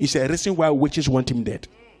is a reason why witches want him dead.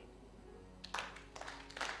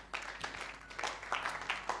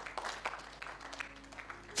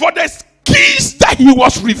 For the keys that he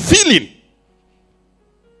was revealing.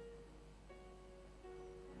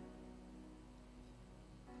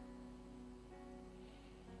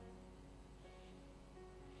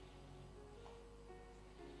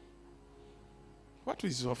 What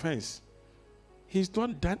is his offense? He's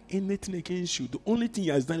not done anything against you. The only thing he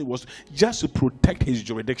has done was just to protect his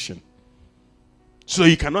jurisdiction. So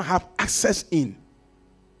you cannot have access in.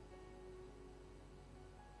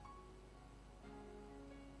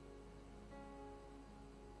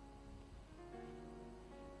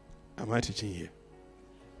 Am I teaching here?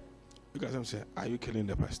 Because I'm saying, are you killing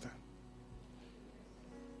the pastor?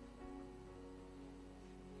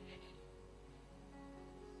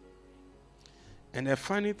 And the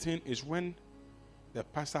funny thing is when the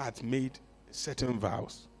pastor had made certain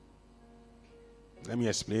vows. Let me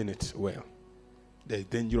explain it well. The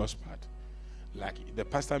dangerous part. Like the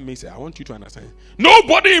pastor may say, I want you to understand.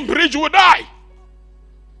 Nobody in bridge will die.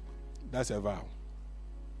 That's a vow.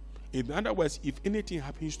 In other words, if anything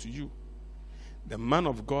happens to you, the man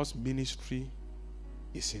of God's ministry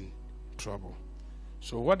is in trouble.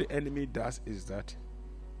 So what the enemy does is that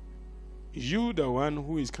you, the one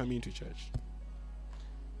who is coming to church,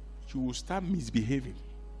 you will start misbehaving,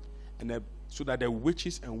 and so that the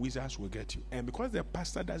witches and wizards will get you. And because the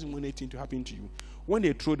pastor doesn't want anything to happen to you, when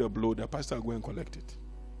they throw the blow, the pastor will go and collect it,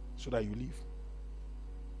 so that you leave.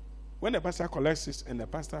 When the pastor collects it, and the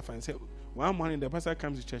pastor finds it, one morning the pastor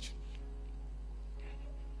comes to church.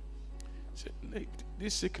 Say,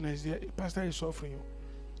 this sickness there, the pastor is suffering you.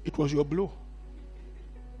 It was your blow.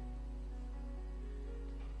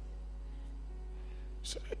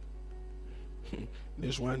 So,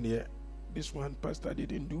 this one there, this one pastor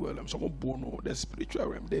didn't do well. I'm so bono, the spiritual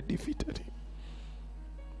realm, they defeated him.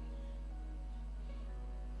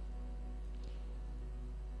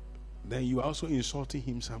 Then you are also insulting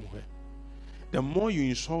him somewhere. The more you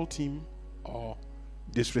insult him or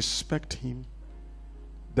disrespect him,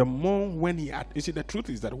 the more when he you see, the truth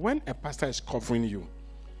is that when a pastor is covering you,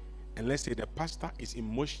 and let's say the pastor is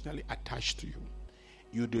emotionally attached to you,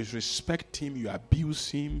 you disrespect him, you abuse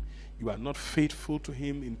him, you are not faithful to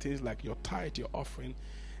him in things like your tithe, your offering,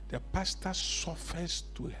 the pastor suffers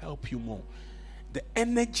to help you more. The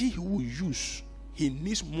energy he will use, he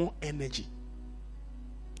needs more energy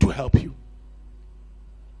to help you.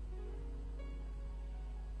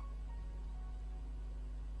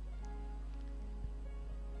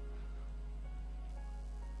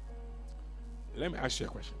 Let me ask you a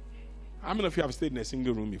question. How many of you have stayed in a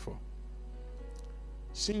single room before?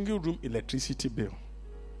 Single room electricity bill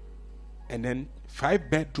and then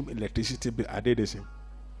 5-bedroom electricity bill, are they the same?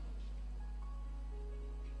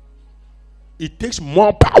 It takes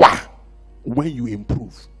more power when you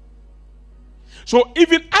improve. So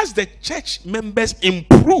even as the church members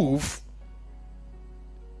improve,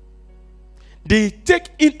 they take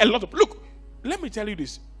in a lot of, look, let me tell you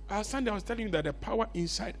this. Sunday I was telling you that the power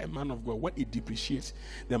inside a man of God, when it depreciates,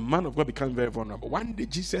 the man of God becomes very vulnerable. One day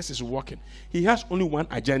Jesus is walking. He has only one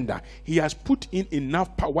agenda. He has put in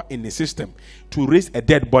enough power in the system to raise a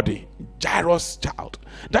dead body, Jairus' child.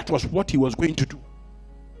 That was what he was going to do.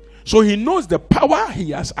 So he knows the power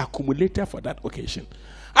he has accumulated for that occasion.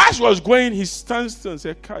 As he was going, he stands still and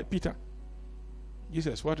said, Peter,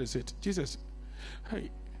 Jesus, what is it? Jesus,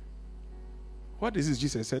 hey, what is this?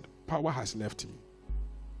 Jesus said, power has left me.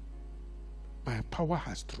 My power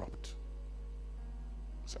has dropped.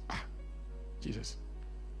 So, Jesus,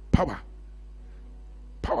 power.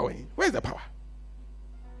 Power, where's the power?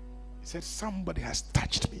 He said, somebody has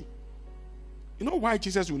touched me. You know why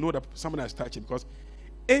Jesus will know that someone has touched him? Because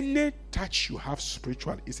any touch you have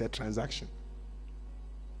spiritual is a transaction.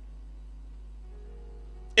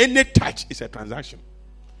 Any touch is a transaction.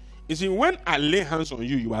 You see, when I lay hands on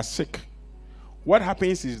you, you are sick. What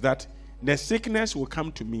happens is that the sickness will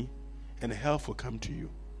come to me and health will come to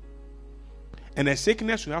you. And the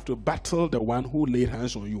sickness, you have to battle the one who laid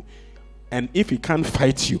hands on you. And if he can't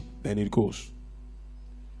fight you, then it goes.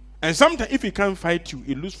 And sometimes if he can't fight you,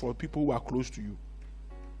 it loses for people who are close to you.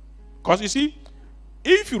 Because you see,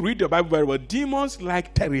 If you read the Bible very well, demons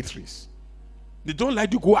like territories. They don't like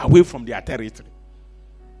to go away from their territory.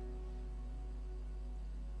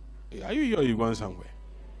 Are you here or you going somewhere?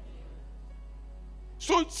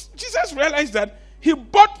 So Jesus realized that he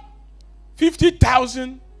bought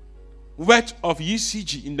 50,000 worth of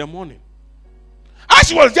ECG in the morning. As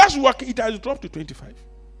he was just working, it has dropped to 25.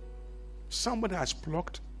 Somebody has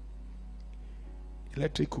plugged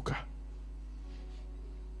electric cooker.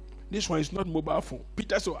 This one is not mobile phone.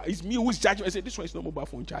 Peter said, it's me who's charging. I said, this one is not mobile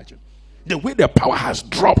phone charging. The way the power has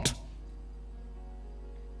dropped.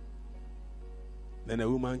 Then a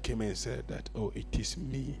woman came and said that, oh, it is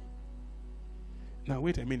me. Now,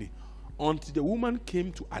 wait a minute. Until the woman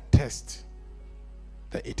came to attest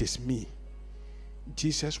that it is me,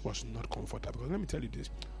 Jesus was not comfortable. Because let me tell you this.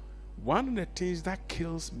 One of the things that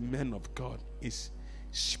kills men of God is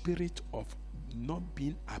spirit of not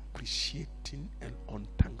being appreciating and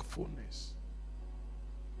unthankfulness.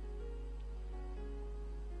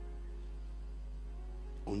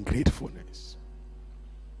 Ungratefulness.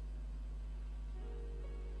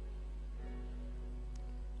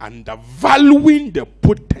 Undervaluing the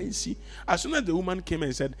potency. As soon as the woman came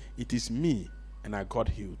and said, it is me, and I got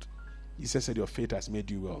healed, Jesus said, your faith has made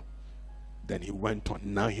you well. Then he went on.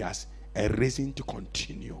 Now he has a reason to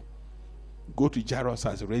continue. Go to Jairus,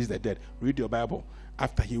 has raised the dead. Read your Bible.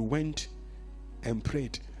 After he went and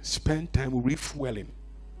prayed, spent time refueling.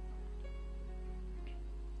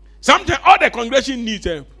 Sometimes all the congregation needs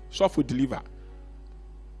a soft deliver.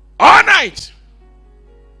 All night.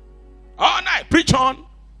 All night. Preach on.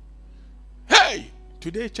 Hey,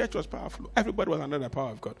 today church was powerful. Everybody was under the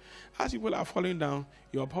power of God. As people are falling down,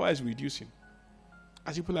 your power is reducing.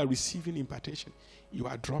 As people are receiving impartation, you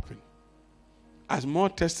are dropping. As more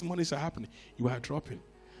testimonies are happening, you are dropping.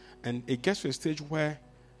 And it gets to a stage where,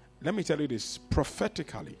 let me tell you this,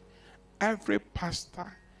 prophetically, every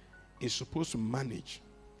pastor is supposed to manage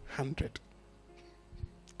 100.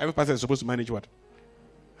 Every pastor is supposed to manage what?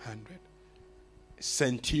 100.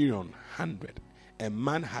 Centurion, 100. A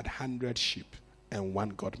man had 100 sheep and one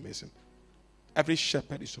got missing. Every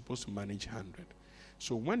shepherd is supposed to manage 100.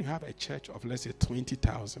 So when you have a church of, let's say,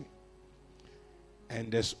 20,000,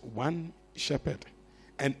 and there's one shepherd,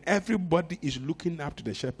 and everybody is looking up to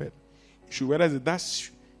the shepherd, you should realize that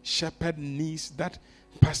shepherd needs, that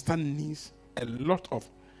pastor needs a lot of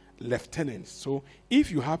lieutenants. So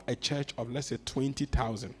if you have a church of, let's say,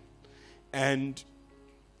 20,000, and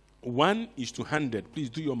 1 is to 100, please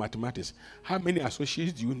do your mathematics. How many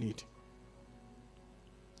associates do you need?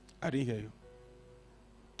 I didn't hear you.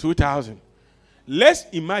 2,000. Let's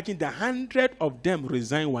imagine the 100 of them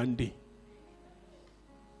resign one day.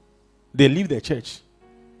 They leave the church.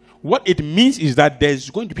 What it means is that there's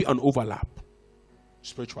going to be an overlap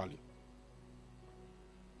spiritually.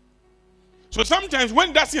 So sometimes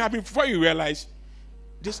when that thing happens, before you realize,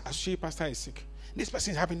 this associate pastor is sick. This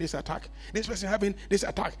person is having this attack. This person is having this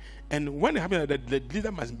attack. And when it happens, the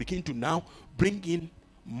leader must begin to now bring in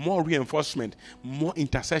more reinforcement, more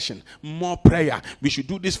intercession, more prayer. We should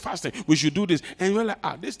do this fasting. We should do this. And you're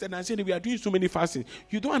like, this then I said we are doing so many fasting.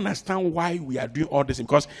 You don't understand why we are doing all this,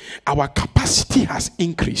 because our capacity has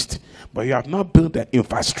increased, but you have not built the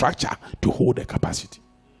infrastructure to hold the capacity.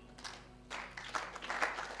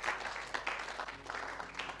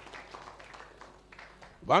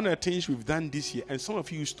 One of the things we've done this year, and some of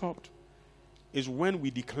you stopped, is when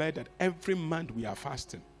we declared that every month we are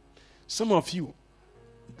fasting. Some of you,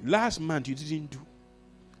 last month you didn't do.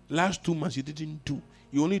 Last 2 months you didn't do.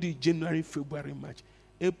 You only did January, February, March.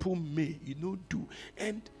 April, May, you don't do.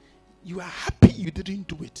 And you are happy you didn't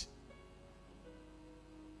do it.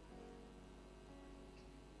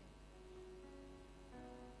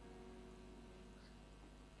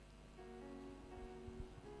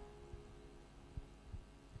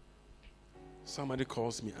 Somebody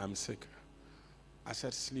calls me, I'm sick. I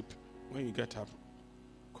said, sleep. When you get up,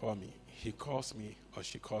 call me. He calls me or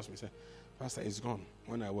she calls me and says, Pastor, it's gone.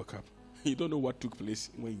 When I woke up, you don't know what took place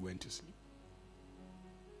when you went to sleep.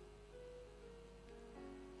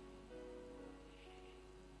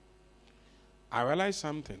 I realized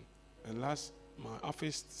something, and my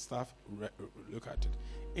office staff look at it.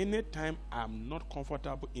 Anytime I'm not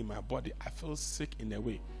comfortable in my body, I feel sick in a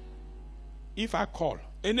way. If I call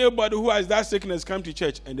anybody who has that sickness, come to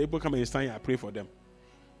church, and they will come and stand here, I pray for them.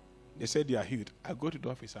 They say they are healed. I go to the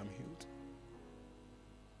office, I'm healed.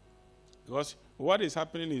 Because what is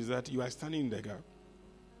happening is that you are standing in the gap.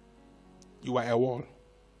 You are a wall.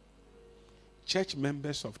 Church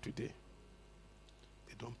members of today,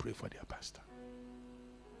 they don't pray for their pastor.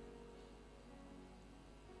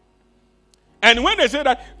 And when they say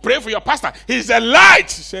that, pray for your pastor, he's a light.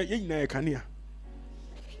 Say,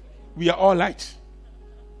 We are all light.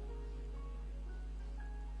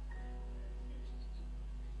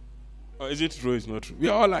 Or is it true? It's not true. We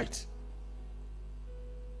are all light.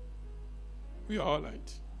 We are all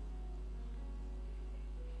light.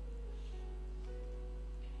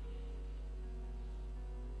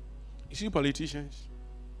 You see, politicians,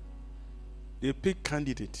 they pick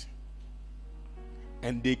candidate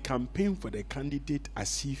and they campaign for the candidate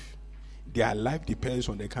as if their life depends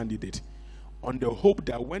on the candidate, on the hope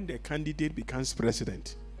that when the candidate becomes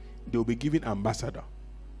president, they will be given ambassador,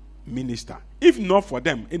 minister. If not for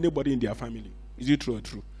them, anybody in their family. Is it true or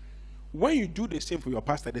true? When you do the same for your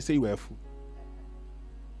pastor, they say you are a fool.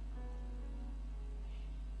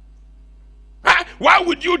 Why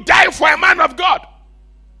would you die for a man of God?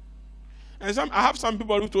 And I have some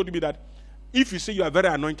people who told me that if you say you are very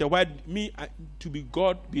anointed, why to be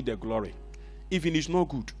God be the glory? Even it's not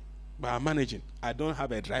good, but I'm managing. I don't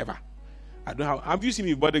have a driver. Have you seen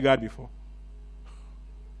me bodyguard before?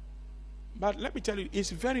 But let me tell you,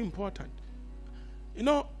 it's very important. You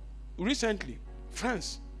know, recently,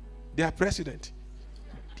 France, their president,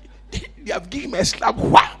 they have given him a slap.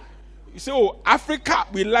 Wow! You say, oh, Africa,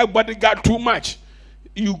 we like bodyguard too much.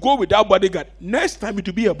 You go without bodyguard. Next time it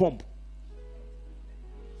will be a bomb.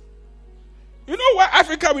 You know why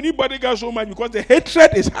Africa we need bodyguard so much? Because the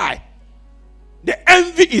hatred is high. The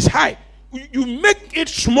envy is high. You make it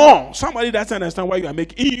small. Somebody doesn't understand why you are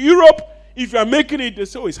making it. In Europe, if you are making it, they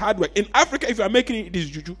say, oh, it's hard work. In Africa, if you are making it, it is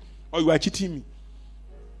juju. Or you are cheating me.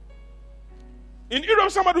 In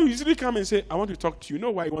Europe, somebody will usually come and say, I want to talk to you. You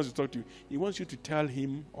know why he wants to talk to you? He wants you to tell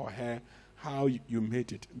him or her how you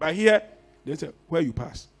made it. But here, they say, where you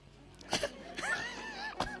pass.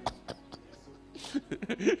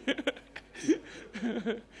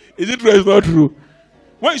 Is it true or it's not true?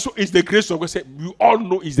 Well, so it's the grace of God. Say, you all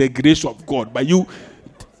know it's the grace of God, but you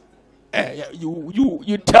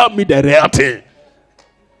tell me the real thing.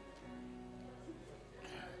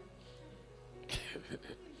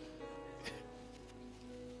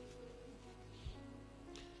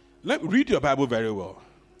 Let me read your Bible very well.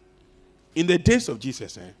 In the days of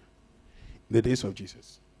Jesus, in the days of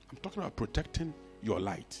Jesus, I'm talking about protecting your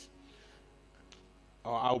light.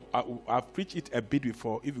 I've preached it a bit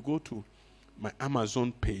before. If you go to my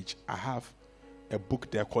Amazon page, I have a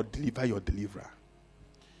book there called Deliver Your Deliverer.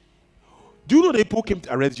 Do you know the people came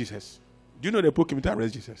to arrest Jesus? Do you know the people came to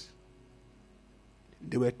arrest Jesus?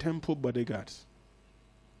 They were temple bodyguards.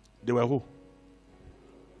 They were who?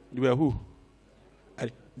 They were who?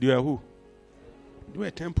 They were who? They were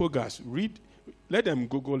temple guards. Read, let them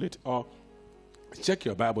Google it or check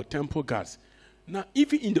your Bible. Temple guards. Now,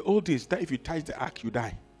 even in the old days, that if you touch the ark, you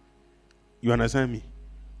die. You understand me?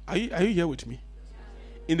 Are you here with me?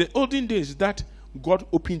 In the olden days, that God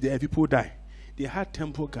opened the air, people die. They had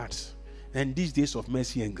temple guards. And these days of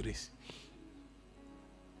mercy and grace.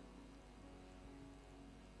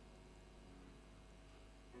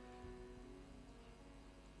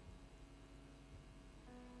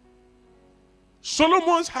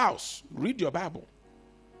 Solomon's house. Read your Bible.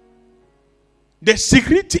 The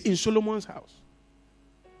security in Solomon's house.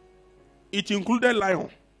 It included lion.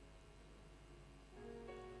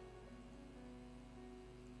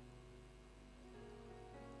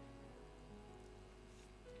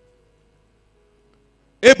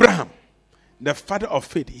 Abraham, the father of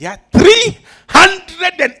faith, he had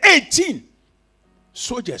 318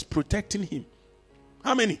 soldiers protecting him.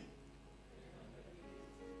 How many?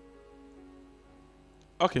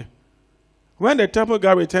 Okay. When the temple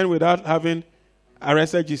guard returned without having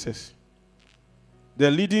arrested Jesus, the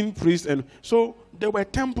leading priest, and so there were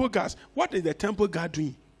temple guards. What is the temple guard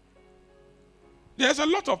doing? There's a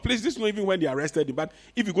lot of places, this is not even when they arrested him, but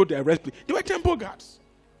if you go to the arrest place, they were temple guards.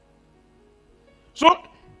 So,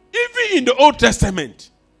 even in the Old Testament,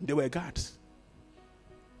 there were guards.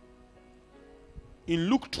 In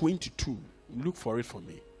Luke 22, look for it for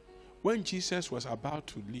me. When Jesus was about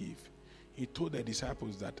to leave, he told the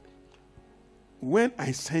disciples that when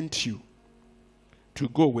I sent you to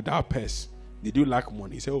go without purse, did you lack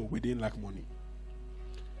money? He said, oh, we didn't lack money.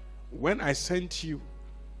 When I sent you,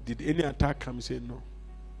 did any attack come? He said, no.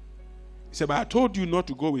 He said, but I told you not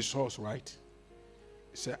to go with swords, right?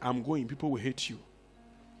 He said, I'm going, people will hate you.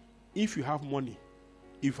 If you have money,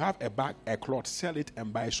 if you have a bag, a cloth, sell it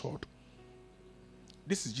and buy a sword.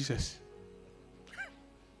 This is Jesus.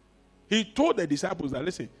 He told the disciples that,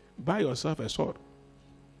 listen, buy yourself a sword.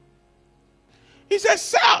 He said,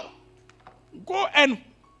 sell. Go and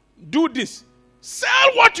do this.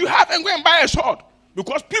 Sell what you have and go and buy a sword.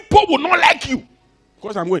 Because people will not like you.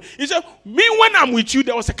 Because I'm going. He said, me when I'm with you,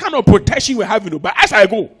 there was a kind of protection we're having. But as I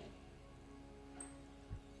go,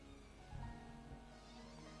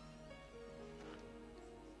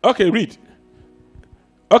 Okay, read.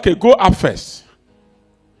 Okay, go up first.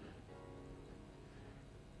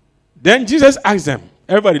 Then Jesus asked them,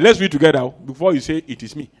 everybody, let's read together before you say it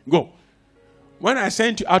is me. Go. When I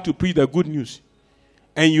sent you out to preach the good news,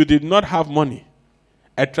 and you did not have money,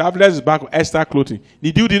 a traveler's bag of extra clothing,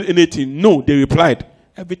 did you do anything? No, they replied.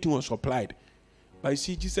 Everything was supplied. But you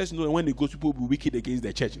see, Jesus knows when he goes, people will be wicked against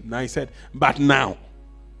the church. Now he said, but now,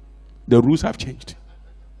 the rules have changed.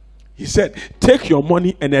 He said, take your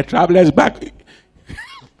money and a traveler's bag.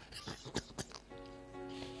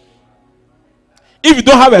 If you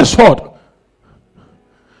don't have a sword,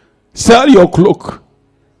 sell your cloak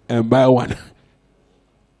and buy one.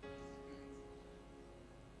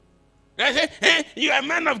 I say, hey, you are a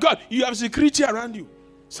man of God. You have security around you.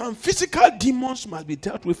 Some physical demons must be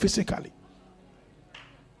dealt with physically.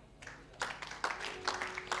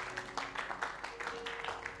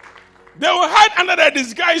 They will hide under the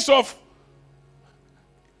disguise of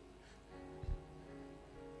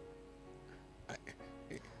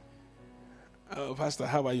Pastor,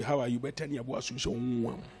 how are you? How are you? Better than your boss. I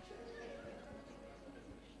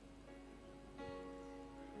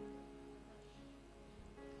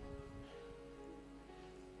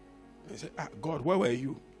said, God, where were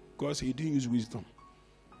you? God said, he didn't use wisdom.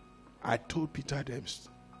 I told Peter them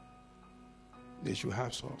they should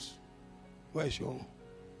have sauce. Where's your own?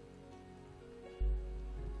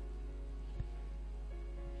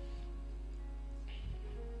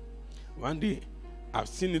 One day, I've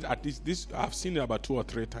seen it at least this. I've seen it about 2 or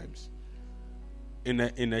 3 times in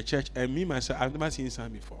a church, and me myself, I've never seen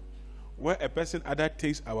something before, where a person either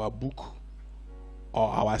takes our book or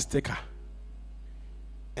our sticker,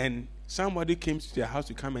 and somebody came to their house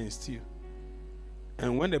to come and steal.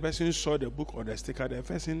 And when the person saw the book or the sticker, the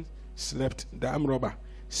person slept. The armed robber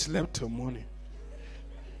slept till morning.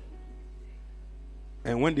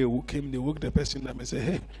 And when they came, they woke the person up and said,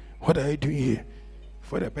 "Hey, what are you doing here?"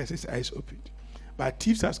 For the person's eyes opened. But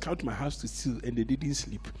thieves has come to my house to steal, and they didn't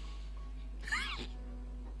sleep.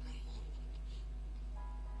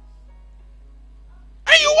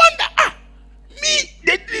 And you wonder, me,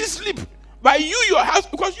 they didn't sleep. But you, your house,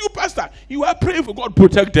 because you, pastor, you are praying for God,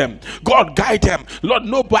 protect them. God, guide them. Lord,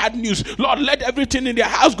 no bad news. Lord, let everything in their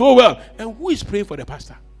house go well. And who is praying for the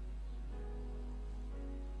pastor?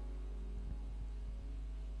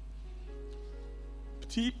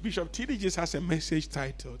 Bishop T.D. just has a message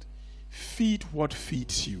titled, Feed What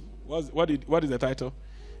Feeds You. What is the title?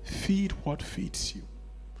 Feed what feeds you.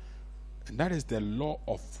 And that is the law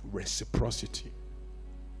of reciprocity.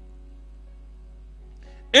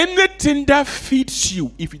 Anything that feeds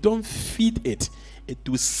you, if you don't feed it, it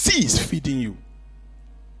will cease feeding you.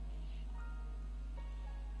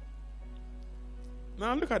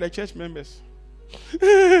 Now look at the church members.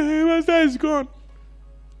 Master is gone.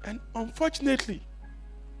 And unfortunately,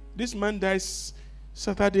 this man dies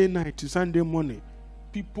Saturday night to Sunday morning.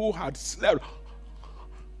 People had slept.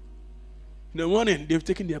 In the morning, they've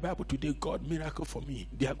taken their Bible today. God, miracle for me.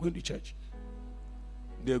 They are going to church.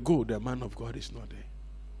 They go, the man of God is not there.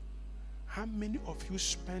 How many of you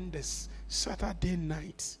spend this Saturday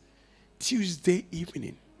night, Tuesday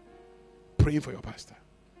evening, praying for your pastor?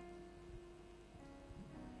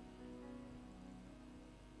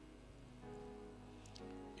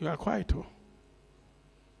 You are quiet, oh.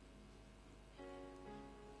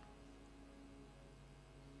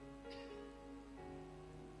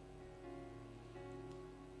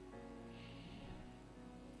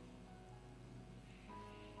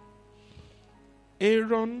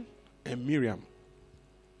 Aaron and Miriam,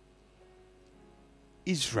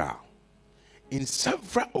 Israel, in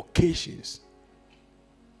several occasions,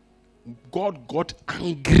 God got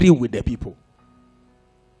angry with the people.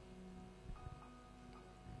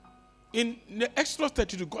 In the Exodus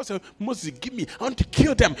 32, God said, Moses, give me, I want to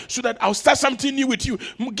kill them so that I'll start something new with you.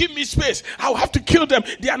 Give me space. I'll have to kill them.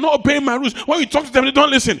 They are not obeying my rules. When you talk to them, they don't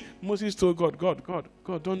listen. Moses told God,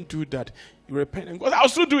 don't do that. You repent. And God, I'll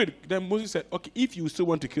still do it. Then Moses said, okay, if you still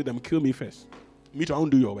want to kill them, kill me first. Me too, I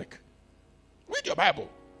won't do your work. Read your Bible.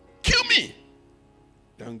 Kill me.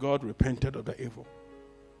 Then God repented of the evil.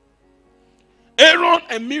 Aaron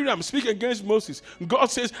and Miriam speak against Moses. God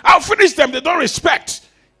says, I'll finish them. They don't respect.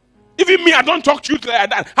 Even me, I don't talk to you like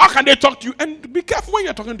that. How can they talk to you? And be careful when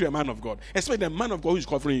you're talking to a man of God, especially the man of God who is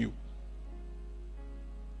covering you.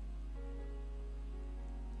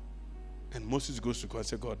 And Moses goes to God and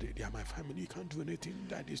says, God, they are my family. You can't do anything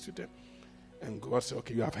that is to them. And God said,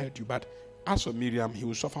 okay, you have heard you. But as for Miriam, he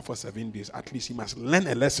will suffer for 7 days. At least he must learn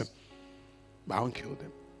a lesson. But I won't kill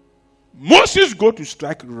them. Moses go to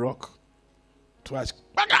strike rock to ask,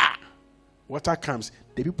 Baga, water comes,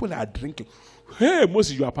 the people are drinking. Hey,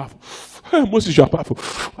 Moses, you are powerful. Hey, Moses, you are powerful.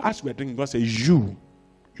 As we're drinking, God says, you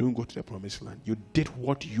won't go to the promised land. You did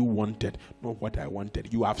what you wanted, not what I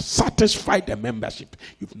wanted. You have satisfied the membership.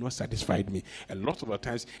 You've not satisfied me. A lot of the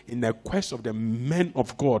times, in the quest of the men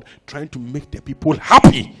of God, trying to make the people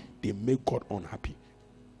happy, they make God unhappy.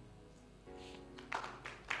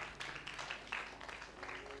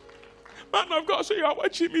 Man of God, so you are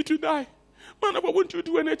watching me to die. Man of God, won't you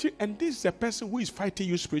do anything? And this is a person who is fighting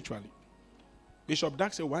you spiritually. Bishop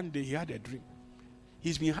Dark said one day he had a dream.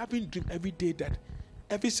 He's been having a dream every day that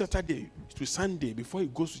every Saturday to Sunday before he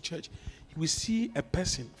goes to church, he will see a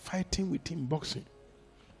person fighting with him boxing.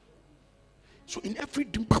 So in every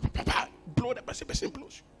dream, blow the person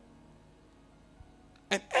blows you.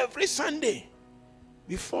 And every Sunday,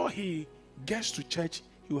 before he gets to church,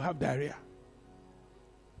 he will have diarrhea.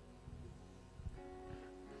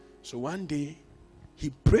 So one day, he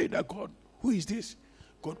prayed that God, who is this?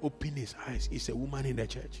 God opened his eyes. It's a woman in the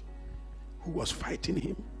church who was fighting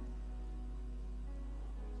him.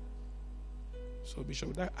 So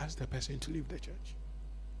Bishop Dad asked the person to leave the church.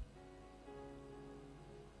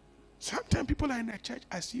 Sometimes people are in the church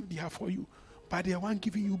as if they are for you, but they are one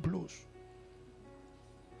giving you blows.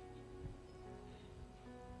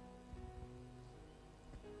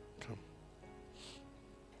 Come.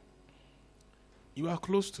 You are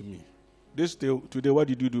close to me. This day, today, what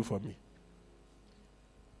did you do for me?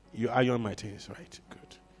 You iron my things, right?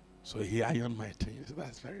 Good. So he ironed my things.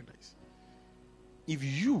 That's very nice. If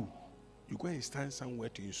you go and stand somewhere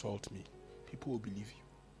to insult me, people will believe you.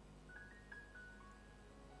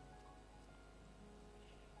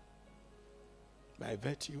 By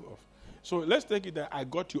virtue of. So let's take it that I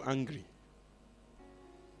got you angry.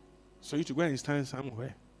 So you to go and stand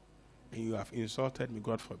somewhere and you have insulted me,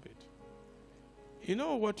 God forbid. You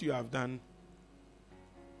know what you have done?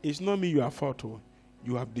 It's not me you have fought to.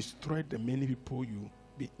 You have destroyed the many people you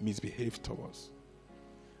misbehaved towards.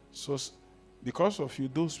 So because of you,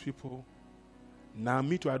 those people, now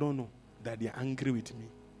me too, I don't know, that they are angry with me.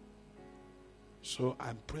 So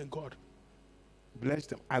I pray, God, bless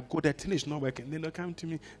them. I go, the thing is not working. Then they come to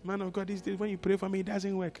me, man of God, this day when you pray for me, it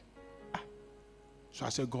doesn't work. So I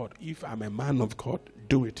said, God, if I'm a man of God,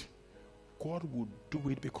 do it. God would do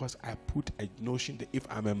it because I put a notion that if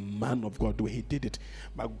I'm a man of God, he did it.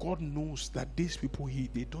 But God knows that these people,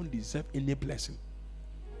 they don't deserve any blessing.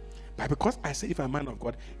 But because I say if I'm a man of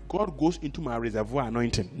God, God goes into my reservoir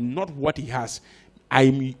anointing, not what he has.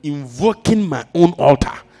 I'm invoking my own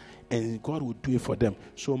altar, and God will do it for them.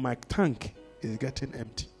 So my tank is getting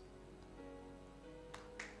empty.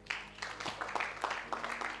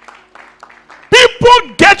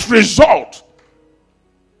 People get result.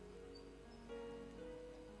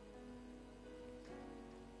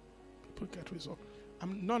 Get result.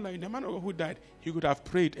 I'm not like the man who died, he could have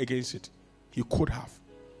prayed against it. He could have.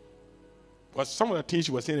 But some of the things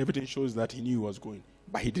he was saying, everything shows that he knew he was going.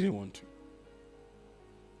 But he didn't want to.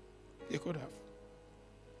 He could have.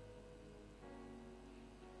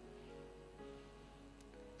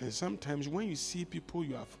 And sometimes when you see people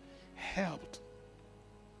you have helped,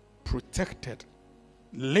 protected,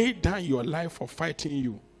 laid down your life for fighting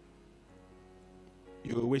you,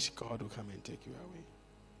 you wish God would come and take you away.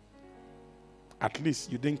 At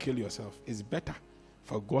least you didn't kill yourself. It's better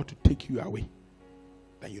for God to take you away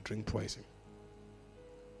than you drink poison.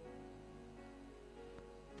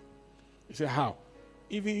 You say, how?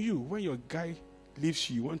 Even you, when your guy leaves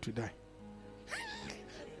you, you want to die.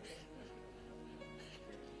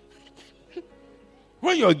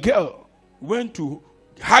 When your girl went to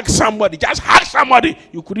hug somebody, just hug somebody,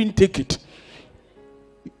 you couldn't take it.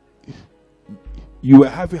 You were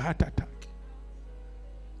having a heart attack.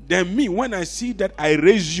 Then me, when I see that I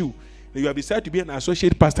raise you, you have decided to be an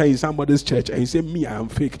associate pastor in somebody's church, and you say, me, I am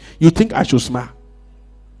fake. You think I should smile?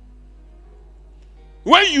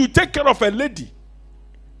 When you take care of a lady,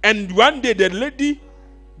 and one day the lady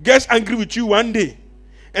gets angry with you one day,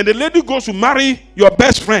 and the lady goes to marry your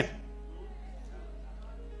best friend,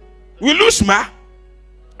 will you smile?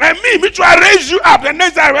 And me too, I raise you up. The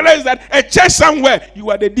next day I realize that a church somewhere, you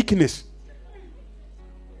are the deaconess.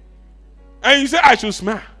 And you say, I should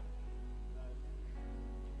smile.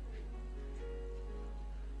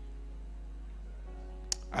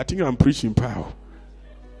 I think I'm preaching power.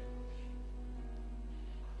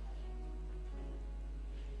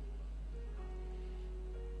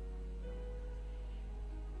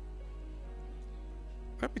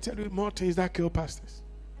 Let me tell you more things that kill pastors.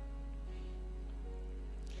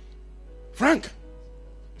 Frank,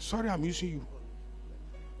 sorry I'm using you.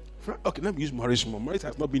 Frank, okay, let me use Maurice more. Maurice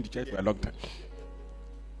has not been to church for a long time.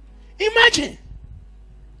 Imagine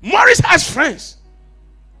Morris has friends.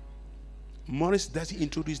 Morris doesn't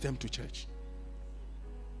introduce them to church.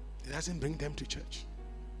 He doesn't bring them to church.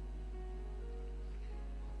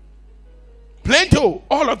 Plenty,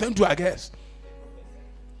 all of them to our guests.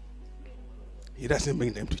 He doesn't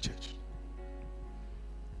bring them to church.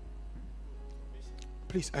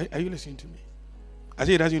 Please, are you listening to me? I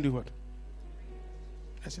say he doesn't do what?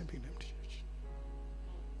 He doesn't bring them to church.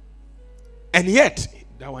 And yet,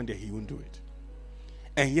 that one day he won't do it.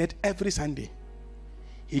 And yet, every Sunday,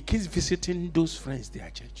 he keeps visiting those friends their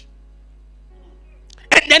church.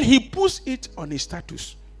 And then he puts it on his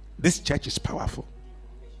status. This church is powerful.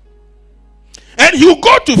 And he'll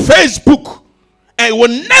go to Facebook and will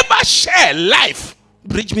never share live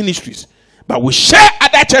Bridge Ministries, but will share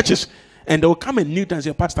other churches. And they'll come and kneel and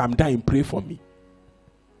say, Pastor, I'm dying, pray for me.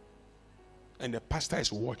 And the pastor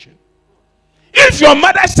is watching. If your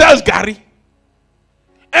mother sells Gary,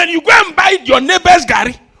 and you go and buy your neighbor's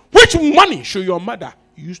Gary, which money should your mother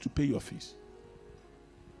use to pay your fees?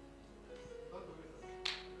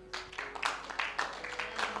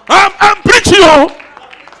 I'm preaching you.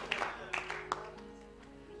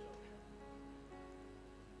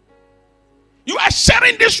 You are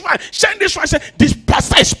sharing this one, say this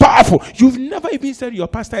pastor is powerful. You've never even said your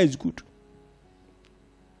pastor is good.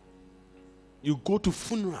 You go to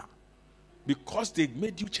funeral because they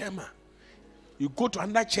made you chairman. You go to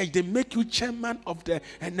another church, they make you chairman of the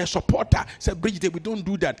and a supporter. Say, Bridget, we don't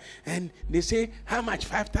do that. And they say, how much?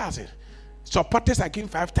 5,000. Supporters are giving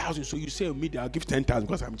 5,000. So you say, me, I'll give 10,000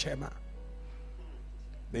 because I'm chairman.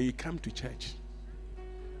 Then you come to church.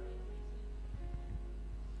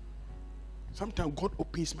 Sometimes God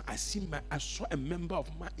opens my. I saw a member of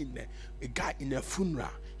mine a guy in a funeral.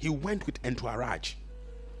 He went with entourage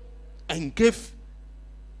and gave.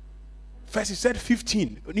 First he said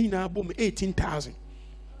 15. 18,000.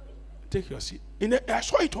 Take your seat. I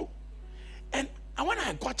saw it all. And when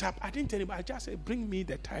I got up, I didn't tell him. I just said, bring me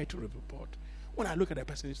the title report. When I look at the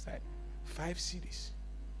person's side, 5 cities,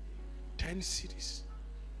 10 cities.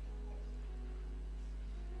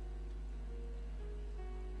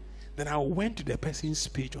 Then I went to the person's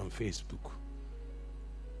page on Facebook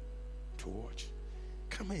to watch.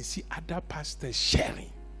 Come and see other pastors sharing.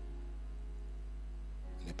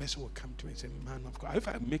 And the person will come to me and say, man of God, if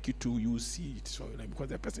I make it to you, see it. So, because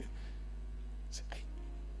the person say,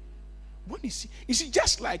 what is you see,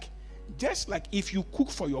 just like if you cook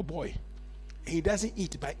for your boy and he doesn't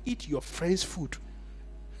eat, but eat your friend's food.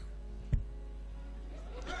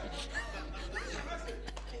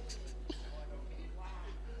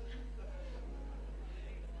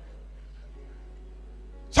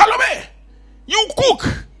 Salome, you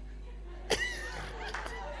cook.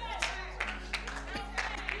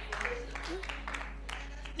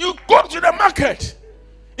 You go to the market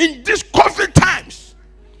in these COVID times.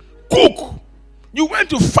 Cook. You went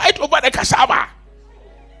to fight over the cassava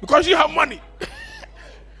because you have money.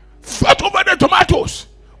 Fight over the tomatoes.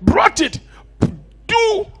 Brought it.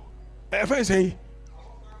 Do. If I say,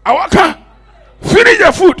 Awaka, finish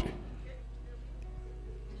the food.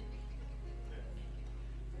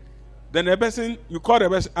 Then the person, you call the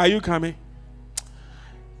person, are you coming?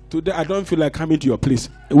 Today I don't feel like coming to your place.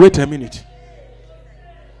 Wait a minute.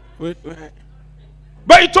 Wait.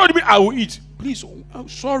 But he told me I will eat. Please, I'm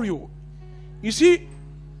sorry. You see,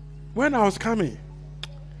 when I was coming,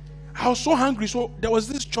 I was so hungry. So there was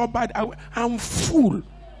this chop bite. I'm full.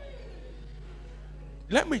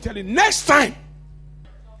 Let me tell you, next time,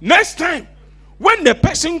 when the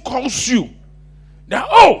person calls you, that,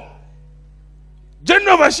 oh,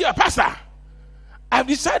 General Overseer, Pastor, I've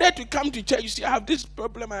decided to come to church. You see, I have this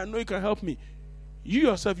problem and I know you can help me. You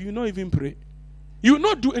yourself, you not even pray. You will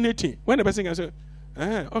not do anything. When the person can say,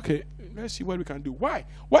 okay, let's see what we can do. Why?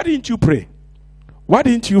 Why didn't you pray? Why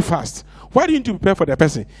didn't you fast? Why didn't you prepare for the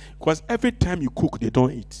person? Because every time you cook, they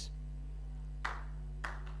don't eat.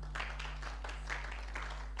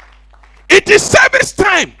 It is service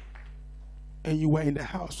time. And you were in the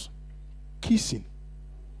house, kissing,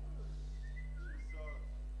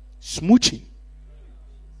 smooching.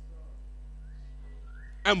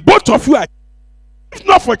 And both of you are, if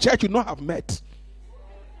not for church, you not have met.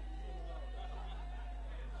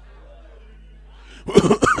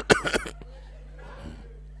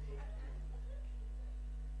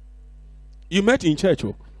 You met in church,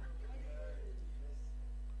 oh?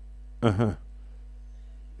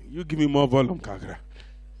 You give me more volume, Kagra.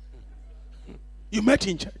 You met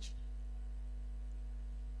in church.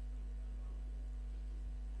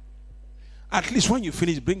 At least when you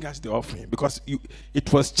finish, bring us the offering, because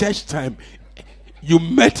it was church time. You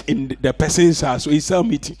met in the person's house, so it's a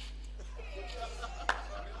meeting.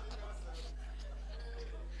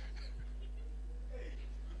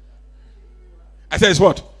 said it's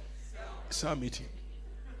what? Cell meeting.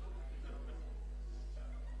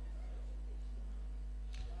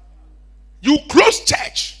 You close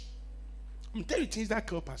church. I'm telling you things that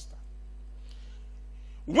kill pastor.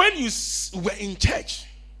 When you were in church,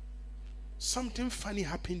 something funny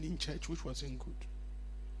happened in church which wasn't good.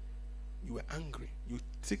 You were angry. You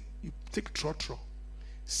take trotro.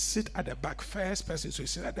 Sit at the back. First person, so you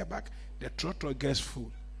sit at the back. The trotro gets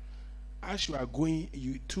full. As you are going,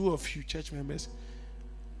 two of you church members,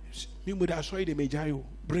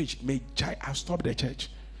 bridge, I'll stop the church.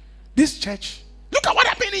 This church, look at what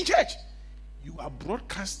happened in church. You are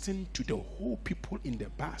broadcasting to the whole people in the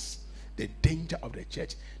bus the danger of the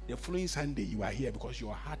church. The following Sunday, you are here because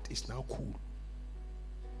your heart is now cool.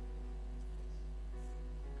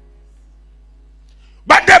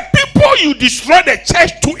 But the people you destroy the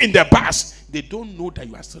church to in the bus, they don't know that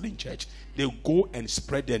you are still in church. They go and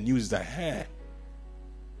spread the news that, hey,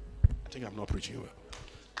 I think I'm not preaching well.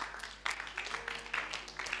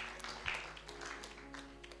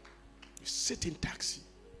 You sit in taxi,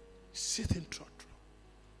 sit in truck,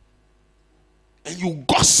 and you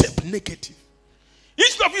gossip negative.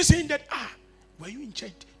 Instead of you saying that, were you in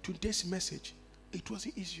church today's message? It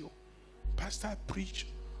wasn't easy. Pastor preached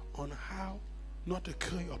on how not to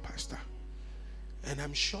kill your pastor. And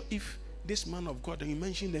I'm sure if this man of God, and you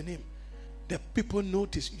mentioned the name, the people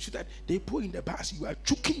notice. You see that they put in the bus, you are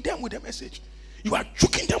choking them with the message. You are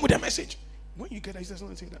choking them with the message. When you get there,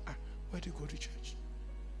 someone saying that, where do you go to church?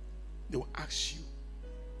 They will ask you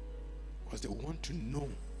because they want to know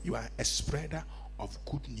you are a spreader of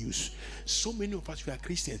good news. So many of us, we are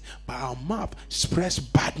Christians, but our mouth spreads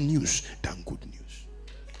bad news than good news.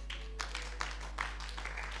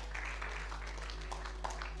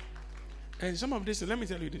 And some of this, let me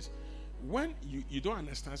tell you this. When you don't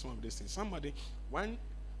understand some of these things,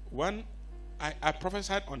 when I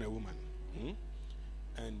prophesied on a woman,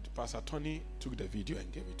 and Pastor Tony took the video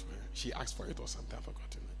and gave it to her. She asked for it or something, I've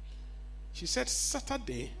forgotten it. She said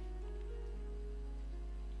Saturday,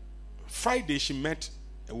 Friday she met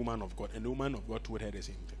a woman of God, and the woman of God told her the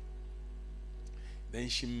same thing. Then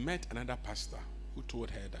she met another pastor who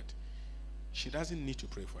told her that she doesn't need to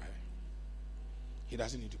pray for her. He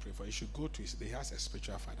doesn't need to pray for her. He should go to he has a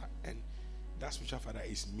spiritual father, and that spiritual father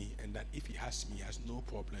is me, and that if he has me, he has no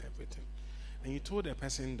problem, everything. And he told the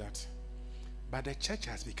person that, but the church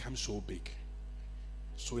has become so big,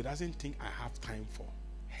 so he doesn't think I have time for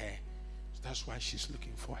her. So that's why she's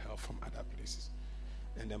looking for help from other places.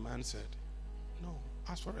 And the man said, no,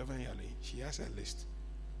 ask for Reverend Yalley. She has a list,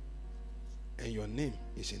 and your name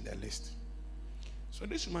is in the list. So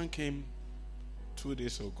this woman came 2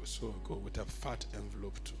 days ago with a fat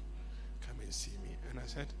envelope to come and see me. And I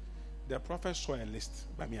said, the prophet saw a list,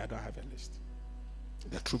 but me, I don't have a list.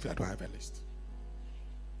 The truth, I don't have a list.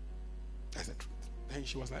 That's the truth. Then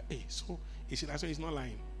she was like, hey, so he said, he's not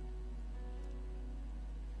lying.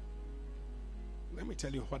 Let me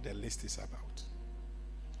tell you what the list is about.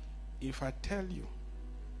 If I tell you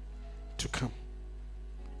to come,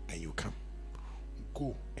 and you come,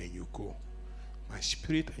 go and you go, my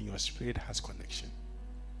spirit and your spirit has connection.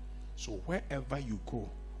 So wherever you go,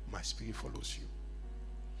 my spirit follows you.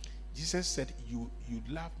 Jesus said, you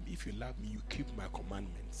love me. If you love me, you keep my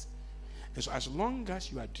commandments. And so as long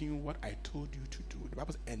as you are doing what I told you to do, the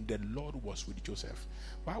Bible says, and the Lord was with Joseph.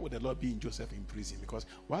 Why would the Lord be in Joseph in prison? Because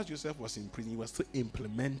while Joseph was in prison, he was still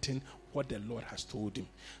implementing what the Lord has told him.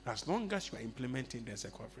 As long as you are implementing, there's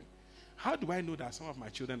a covering. How do I know that some of my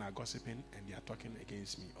children are gossiping and they are talking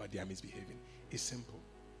against me or they are misbehaving? It's simple.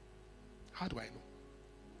 How do I know?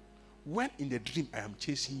 When in the dream I am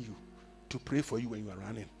chasing you to pray for you when you are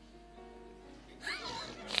running.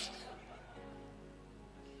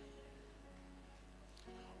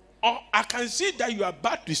 Or I can see that you are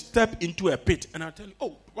about to step into a pit and I'll tell you,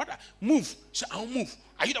 oh, brother, move. So I'll move.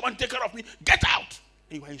 Are you the one to take care of me? Get out.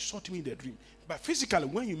 And you are insulting me in the dream. But physically,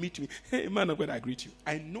 when you meet me, hey, man of God, I greet you.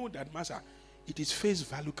 I know that, Master, it is face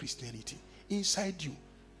value Christianity. Inside you,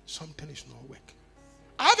 something is not working.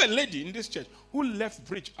 I have a lady in this church who left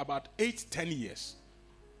Bridge about 8-10 years.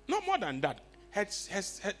 Not more than that.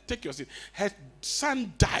 Take your seat. Her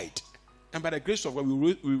son died. And by the grace of God,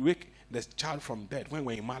 we wake the child from death when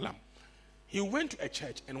we were in Malam. He went to a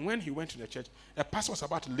church, and when he went to the church, a pastor was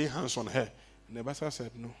about to lay hands on her. And the pastor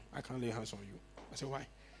said, no, I can't lay hands on you. I said, why?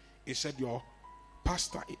 He said, your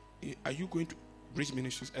pastor, are you going to Bridge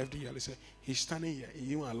Ministries every year? He said, he's standing here.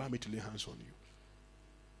 He won't allow me to lay hands on you.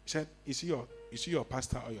 He said, is he your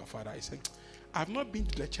pastor or your father? He said, I've not been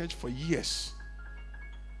to the church for years,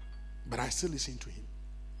 but I still listen to him.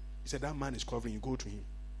 He said, that man is covering you. Go to him.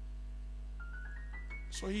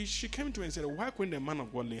 So she came to him and said, why couldn't the man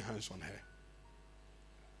of God lay hands on her?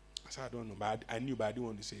 said, I don't know, but I knew, but I didn't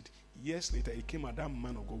want to say it. Years later, it came out that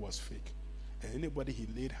man of God was fake. And anybody he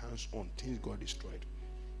laid hands on, things got destroyed.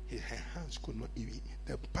 His hands could not even,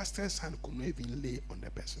 the pastor's hand could not even lay on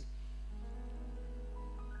the person.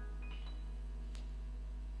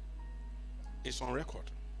 It's on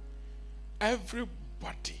record.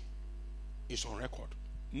 Everybody is on record.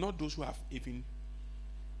 Not those who have even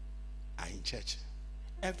are in church.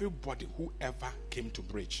 Everybody who ever came to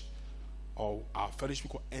Bridge or our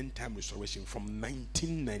fellowship called End Time Restoration from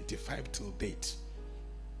 1995 till date,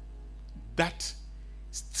 that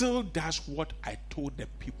still does what I told the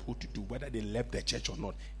people to do, whether they left the church or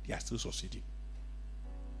not. They are still succeeding.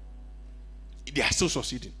 They are still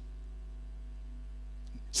succeeding.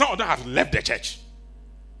 Some of them have left the church.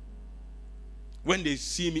 When they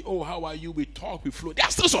see me, oh, how are you? We talk, we flow. They are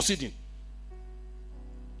still succeeding.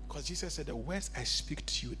 Because Jesus said, the words I speak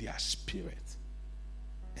to you, they are spirit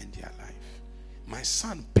and they are life. My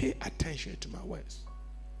son, pay attention to my words.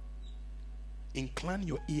 Incline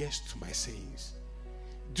your ears to my sayings.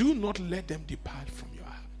 Do not let them depart from your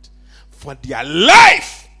heart. For they are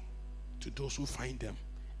life to those who find them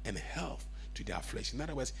and health to their flesh. In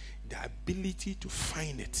other words, the ability to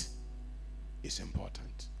find it is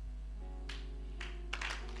important.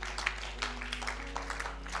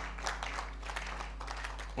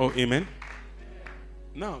 Oh, amen.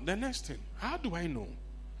 Now, the next thing, how do I know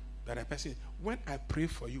that a person, when I pray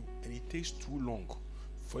for you and it takes too long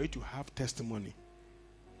for you to have testimony,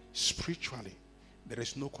 spiritually, there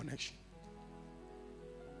is no connection.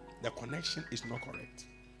 The connection is not correct.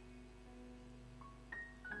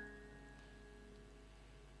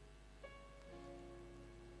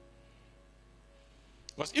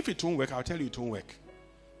 Because if it won't work, I'll tell you it won't work.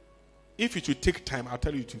 If it will take time, I'll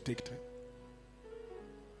tell you it will take time.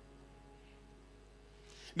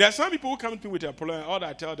 There are some people who come to me with a problem. All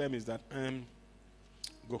I tell them is that,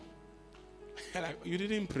 go. Like, you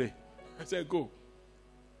didn't pray. I said, go.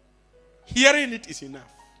 Hearing it is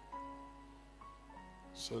enough.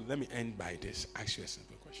 So let me end by this. Ask you a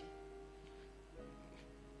simple question.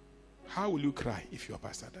 How will you cry if your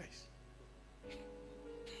pastor dies?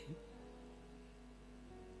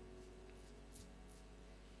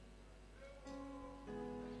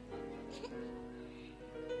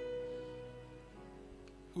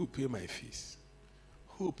 Who pay my fees?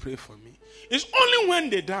 Who pray for me? It's only when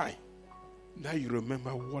they die that you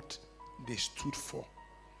remember what they stood for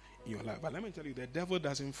in your life. But let me tell you, the devil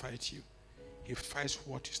doesn't fight you. He fights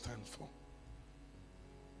what you stand for.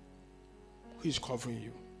 Who is covering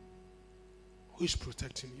you? Who is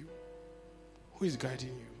protecting you? Who is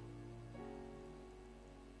guiding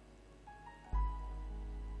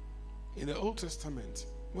you? In the Old Testament,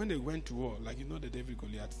 when they went to war, like the David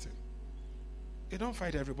Goliath thing, they don't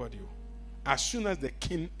fight everybody. As soon as the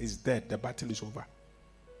king is dead, the battle is over.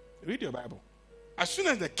 Read your Bible. As soon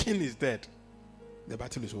as the king is dead, the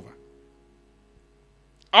battle is over.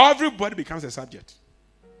 Everybody becomes a subject.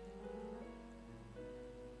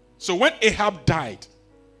 So when Ahab died,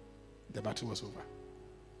 the battle was over.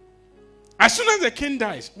 As soon as the king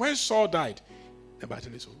dies, when Saul died, the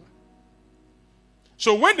battle is over.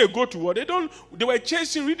 So when they go to war, they were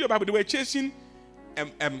chasing, read your Bible, they were chasing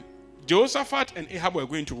Jehoshaphat and Ahab were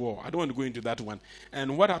going to war. I don't want to go into that one.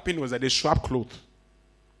 And what happened was that they swapped clothes.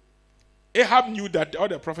 Ahab knew that all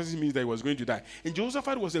the prophecies means that he was going to die. And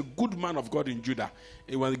Jehoshaphat was a good man of God in Judah.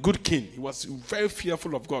 He was a good king. He was very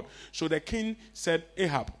fearful of God. So the king said,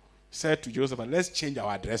 Ahab said to Jehoshaphat, let's change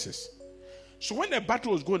our dresses. So when the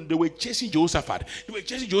battle was going, they were chasing Jehoshaphat.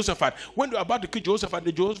 When they were about to kill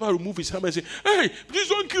Jehoshaphat, Jehoshaphat removed his helmet and said, hey, please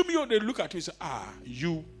don't kill me. They look at him and say,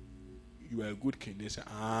 you are a good king. They say,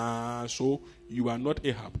 so you are not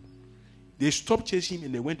Ahab. They stopped chasing him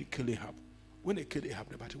and they went to kill Ahab. When they killed Ahab,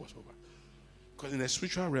 the battle was over. Because in the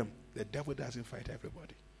spiritual realm, the devil doesn't fight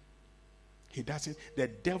everybody. He doesn't. The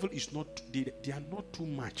devil is not, they are not too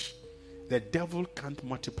much. The devil can't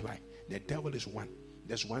multiply. The devil is one.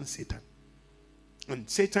 There's one Satan. And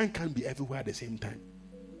Satan can't be everywhere at the same time.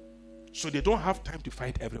 So they don't have time to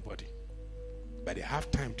fight everybody. But they have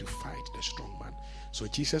time to fight the strong man. So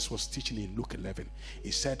Jesus was teaching in Luke 11. He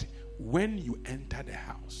said, when you enter the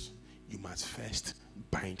house, you must first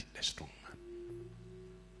bind the strong man.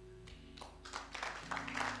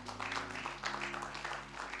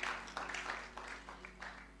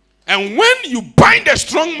 And when you bind the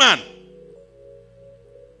strong man,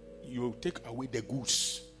 you will take away the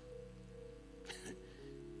goose.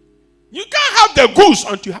 You can't have the goose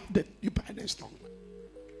until you bind the strong man.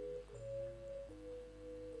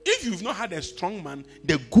 If you've not had a strong man,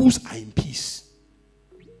 the goose are in peace.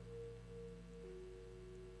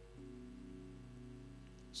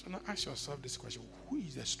 So now ask yourself this question. Who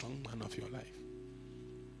is the strong man of your life?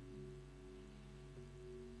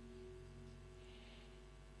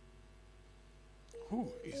 Who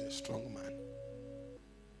is a strong man?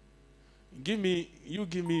 You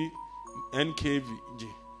give me NKVG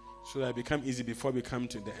so that it become easy before we come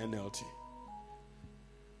to the NLT.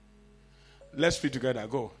 Let's read together.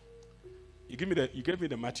 Go. You gave me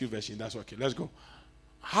the Matthew version. That's okay. Let's go.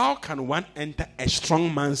 How can one enter a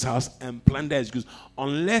strong man's house and plunder his goods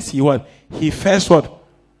unless he first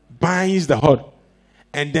binds the hoard,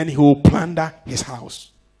 and then he will plunder his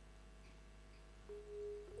house?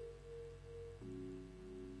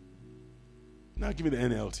 Now give me the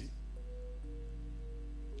NLT.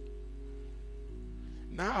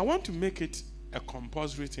 Now I want to make it a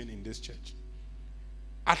compulsory thing in this church.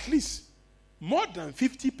 At least more than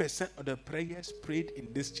 50% of the prayers prayed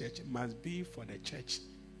in this church must be for the church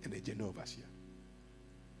and the general overseer.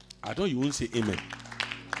 I thought you won't say amen.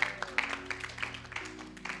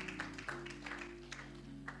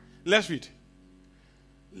 Let's read.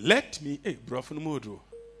 Let me, bro, from Modo.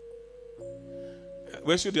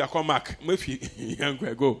 Where should you call Mark?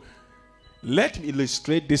 Go. Let me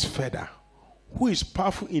illustrate this further. Who is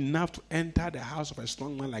powerful enough to enter the house of a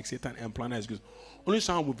strong man like Satan and plunder his goods? Only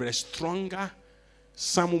someone with very stronger,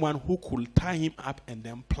 someone who could tie him up and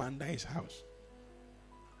then plunder his house.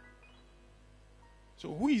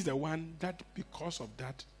 So who is the one that because of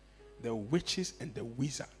that, the witches and the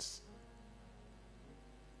wizards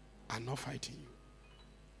are not fighting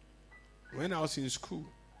you? When I was in school,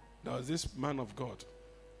 there was this man of God.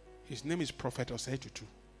 His name is Prophet Osei-Tutu.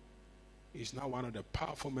 He's now one of the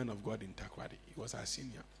powerful men of God in Takoradi. He was our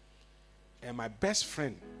senior. And my best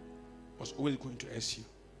friend was always going to SU.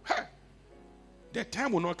 The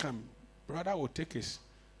time will not come. Brother will take his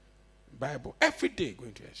Bible every day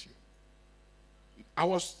going to SU.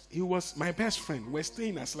 He was my best friend. We're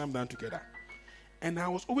staying at Slam Down together. And I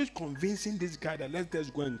was always convincing this guy that let's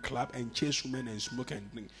just go and club and chase women and smoke and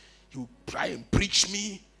drink. He would try and preach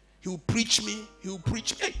me. He would preach me.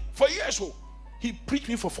 Hey, for years. He preached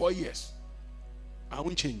me for 4 years. I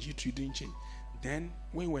won't change. You didn't change. Then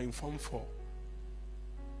when we were in Form 4,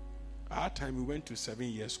 our time we went to 7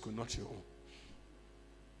 years school, not your own.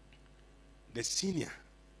 The senior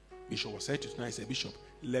bishop was said to tonight, a bishop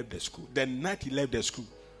left the school. The night he left the school,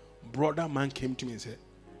 brother man came to me and said,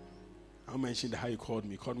 I mentioned how he called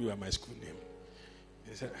me by my school name.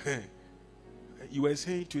 He said, you were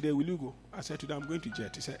saying today, will you go? I said, today I'm going to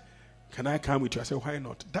jet. He said, can I come with you? I said, why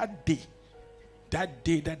not? That day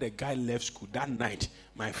that the guy left school, that night,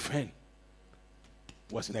 my friend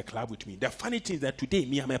was in a club with me. The funny thing is that today,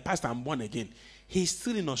 me, I'm a pastor, I'm born again. He's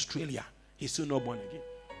still in Australia. He's still not born again.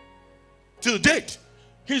 Till date,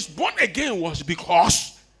 his born again was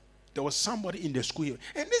because there was somebody in the school here.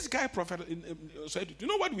 And this guy, Prophet, said, you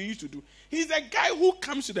know what we used to do? He's the guy who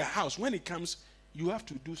comes to the house. When he comes, you have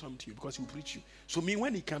to do something to you because he will preach you. So me,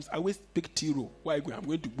 when he comes, I always pick Tiro. Where I go, I'm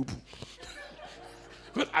going to boo-boo.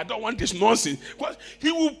 Because I don't want this nonsense. Because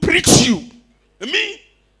he will preach you. Me,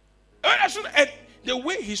 the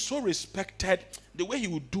way he's so respected, the way he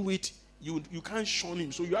will do it, you can't shun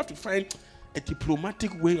him. So you have to find a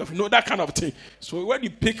diplomatic way of, that kind of thing. So when you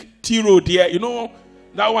pick Tiro there,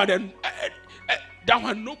 that one, then that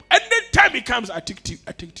one, no. And the time he comes, I take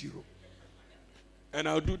Tiro. And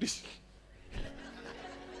I'll do this.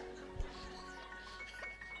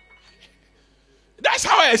 That's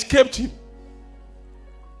how I escaped him.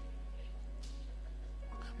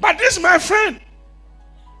 But this, my friend,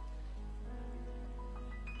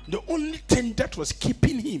 the only thing that was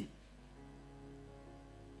keeping him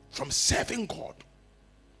from serving God,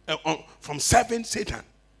 from serving Satan,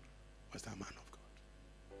 was that man of God.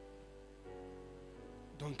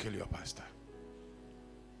 Don't kill your pastor.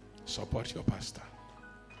 Support your pastor.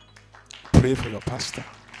 Pray for your pastor.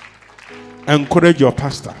 Encourage your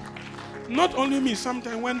pastor. Not only me,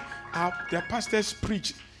 sometimes when the pastors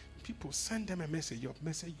preach, people send them a message. Your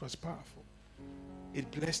message was powerful. It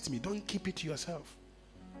blessed me. Don't keep it to yourself.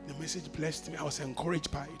 The message blessed me. I was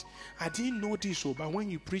encouraged by it. I didn't know this, but when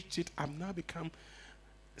you preached it, I've now become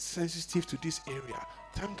sensitive to this area.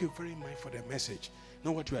 Thank you very much for the message.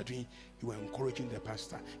 Know what you are doing? You are encouraging the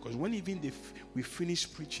pastor. Because when even we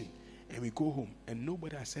finish preaching and we go home and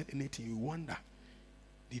nobody has said anything, you wonder,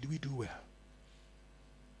 did we do well?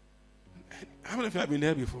 How many of you have been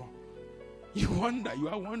there before? You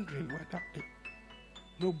are wondering what happened.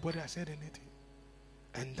 Nobody has said anything.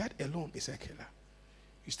 And that alone is a killer.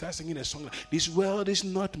 You start singing a song like, this world is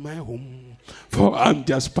not my home, for I'm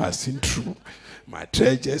just passing through. My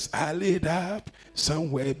treasures are laid up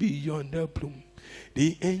somewhere beyond the bloom.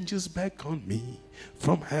 The angels beckon me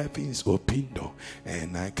from heaven's open door,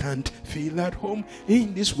 and I can't feel at home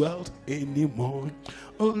in this world anymore.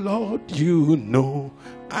 Oh Lord, you know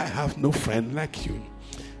I have no friend like you.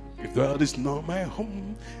 If the world is not my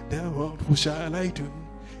home, then what shall I do?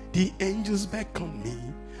 The angels beckon me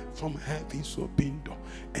from heaven's open door,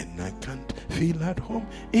 and I can't feel at home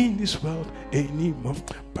in this world anymore.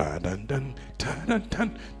 Ba-dun-dun,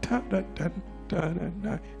 ta-dun-dun, ta-dun-dun,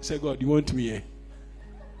 ta-dun-dun. Say, God, you want me here?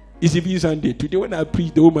 It's a Sunday. Today when I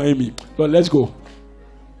preach, don't mind me. Lord, let's go.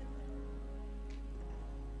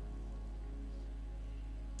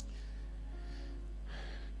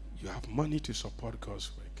 You have money to support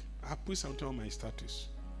God's work. I put something on my status.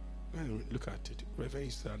 Go and look at it. Reverend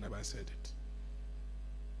Israel never said it.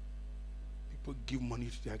 People give money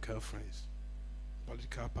to their girlfriends,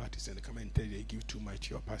 political parties, and they come and tell you they give too much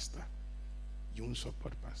to your pastor. You won't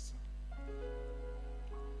support pastor.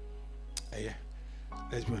 Yeah.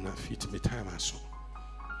 Let's be on our feet. My time and so.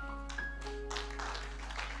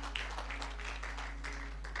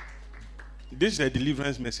 This is a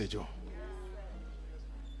deliverance message. Oh.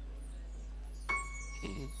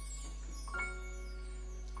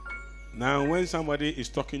 Now, when somebody is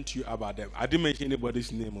talking to you about them, I didn't mention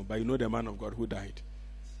anybody's name, but you know the man of God who died.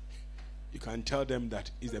 You can tell them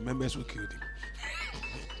that it's the members who killed him.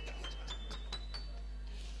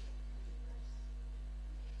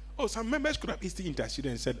 Oh, some members could have easily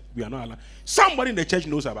interceded and said, we are not allowed. Somebody in the church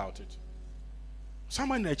knows about it.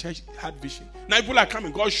 Someone in the church had vision. Now people are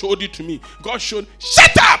coming, God showed it to me. God showed,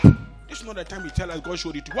 shut up! This is not the time you tell us God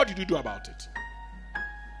showed it to you. What did you do about it?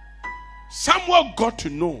 Someone got to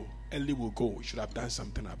know. Early will go. We should have done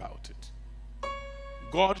something about it.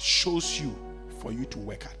 God shows you for you to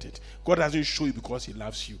work at it. God doesn't show you because he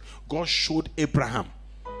loves you. God showed Abraham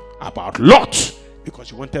about Lot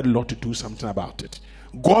because he wanted Lot to do something about it.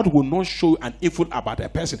 God will not show an evil about a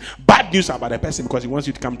person, bad news about a person because he wants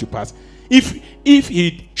you to come to pass. If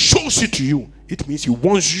he shows it to you, it means he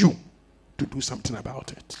wants you to do something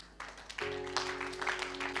about it.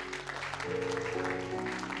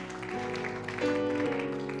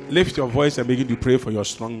 Lift your voice and begin to pray for your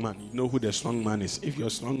strong man. You know who the strong man is. If your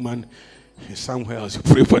strong man is somewhere else, you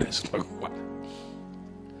pray for the strong man.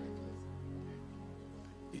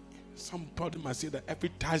 Somebody must say that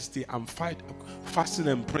every Thursday I'm fasting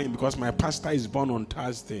and praying because my pastor is born on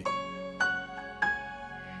Thursday.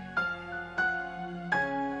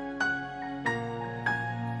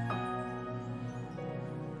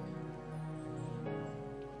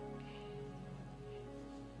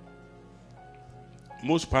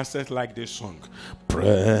 Most pastors like this song.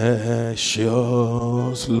 Precious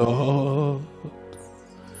Lord,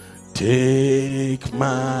 take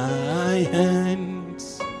my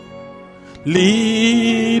hands,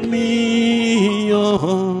 lead me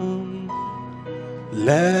on,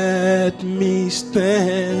 let me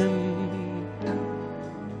stand.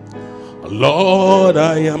 Lord,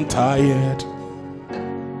 I am tired,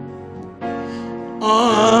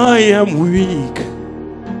 I am weak,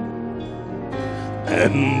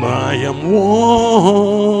 and I am worn.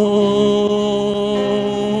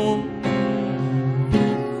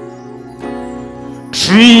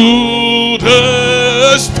 Through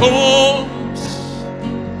the storms,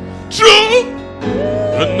 through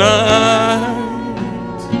the night,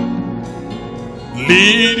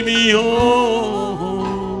 lead me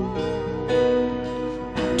on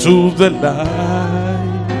to the light.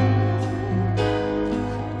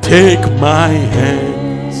 Take my hand,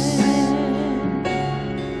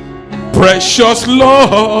 precious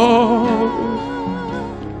Lord,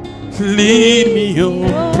 lead me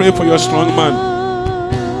on. Pray for your strong man.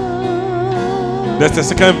 That's the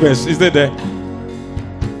second verse. Is that there?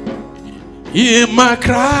 Hear my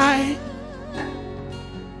cry,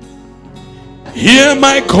 hear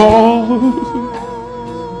my call,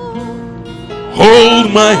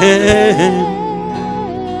 hold my hand,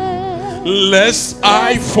 lest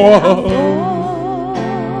I fall.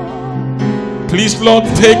 Please, Lord,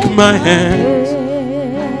 take my hand.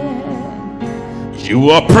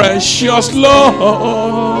 You are precious,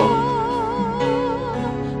 Lord.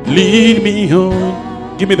 Lead me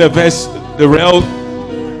on. Give me the verse, the real.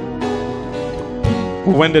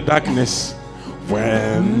 When the darkness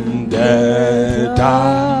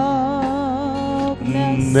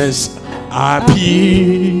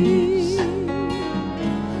appears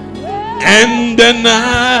and the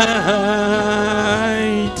night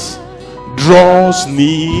draws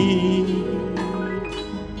near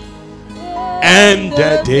and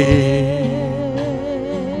the day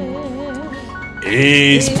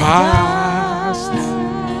is past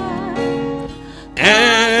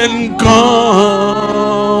and gone.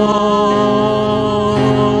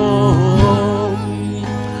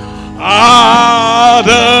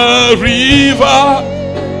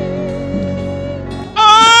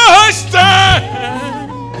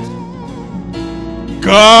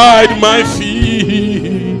 guide my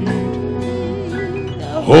feet,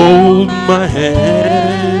 hold my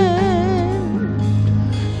hand,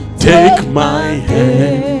 take my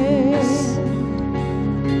hands,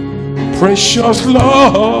 precious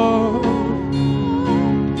Lord,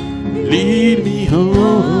 lead me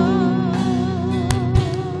home.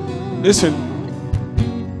 Listen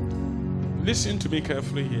to me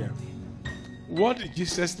carefully here. What did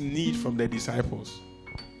Jesus need from the disciples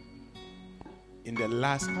in the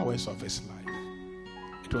last hours of his life?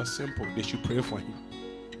 It was simple. They should pray for him.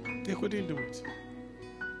 They couldn't do it.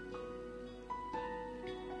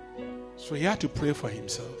 So he had to pray for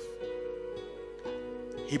himself.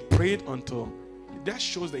 He prayed until, that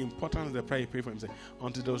shows the importance of the prayer. He prayed for himself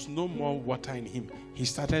until there was no more water in him. He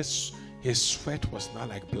started, his sweat was now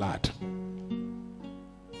like blood.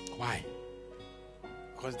 Why?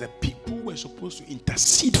 Because the people were supposed to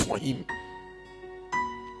intercede for him.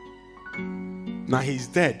 Now he's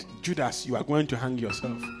dead. Judas, you are going to hang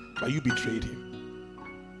yourself, but you betrayed him.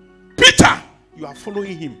 Peter, you are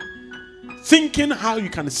following him, thinking how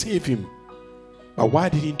you can save him. But why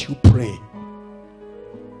didn't you pray?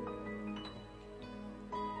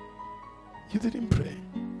 You didn't pray.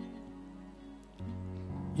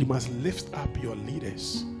 You must lift up your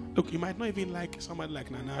leaders. Look, you might not even like somebody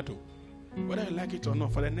like Nanato. Whether you like it or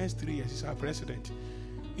not, for the next 3 years, he's our president.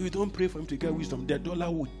 If you don't pray for him to get wisdom, the dollar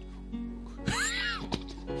would.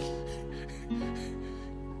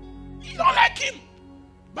 You don't like him,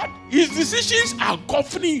 but his decisions are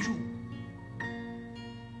governing you.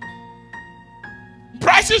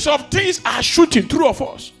 Prices of things are shooting, true of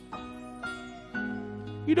us.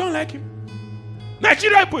 You don't like him.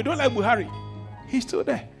 Nigeria people don't like Buhari. He's still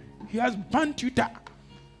there. He has banned Twitter.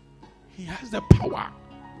 He has the power.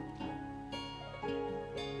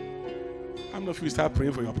 How many of you start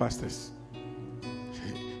praying for your pastors?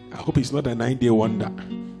 I hope it's not a 9-day wonder.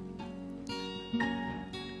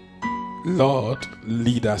 Lord,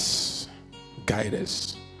 lead us, guide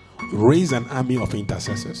us. Raise an army of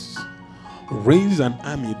intercessors. Raise an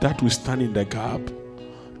army that will stand in the gap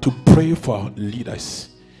to pray for leaders.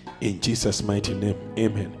 In Jesus' mighty name,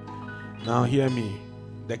 amen. Now hear me.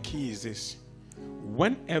 The key is this.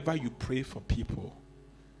 Whenever you pray for people,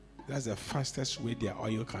 that's the fastest way their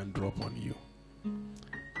oil can drop on you.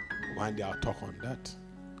 One day I'll talk on that.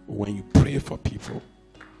 When you pray for people.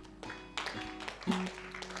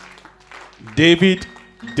 David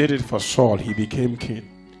did it for Saul. He became king.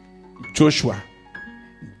 Joshua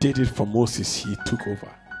did it for Moses. He took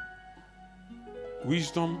over.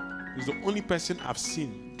 Wisdom is the only person I've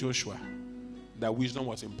seen, Joshua, that wisdom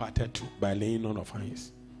was imparted to by laying on of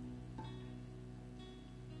hands.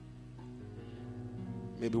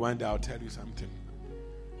 Maybe one day I'll tell you something.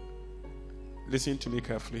 Listen to me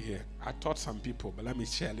carefully here. I taught some people, but let me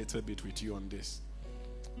share a little bit with you on this.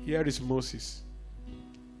 Here is Moses.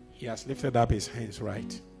 He has lifted up his hands,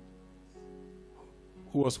 right?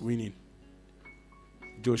 Who was winning?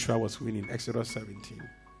 Joshua was winning. Exodus 17.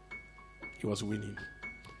 He was winning.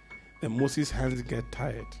 Then Moses' hands get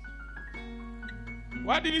tired.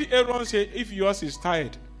 Why did Aaron say, if yours is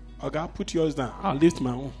tired, okay, put yours down. I'll lift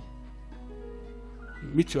my own.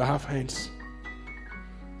 Meet your half hands.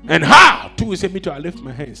 And how? Two will say, meet your, I'll lift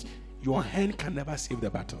my hands. Your hand can never save the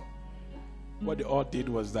battle. What they all did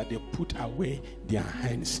was that they put away their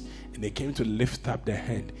hands and they came to lift up their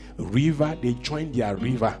hand. River, they joined their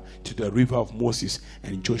river to the river of Moses,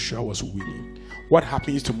 and Joshua was winning. What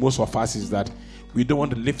happens to most of us is that we don't want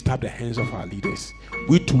to lift up the hands of our leaders.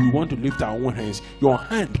 We too want to lift our own hands. Your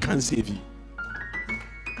hand can't save you.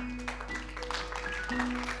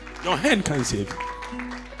 Your hand can't save you.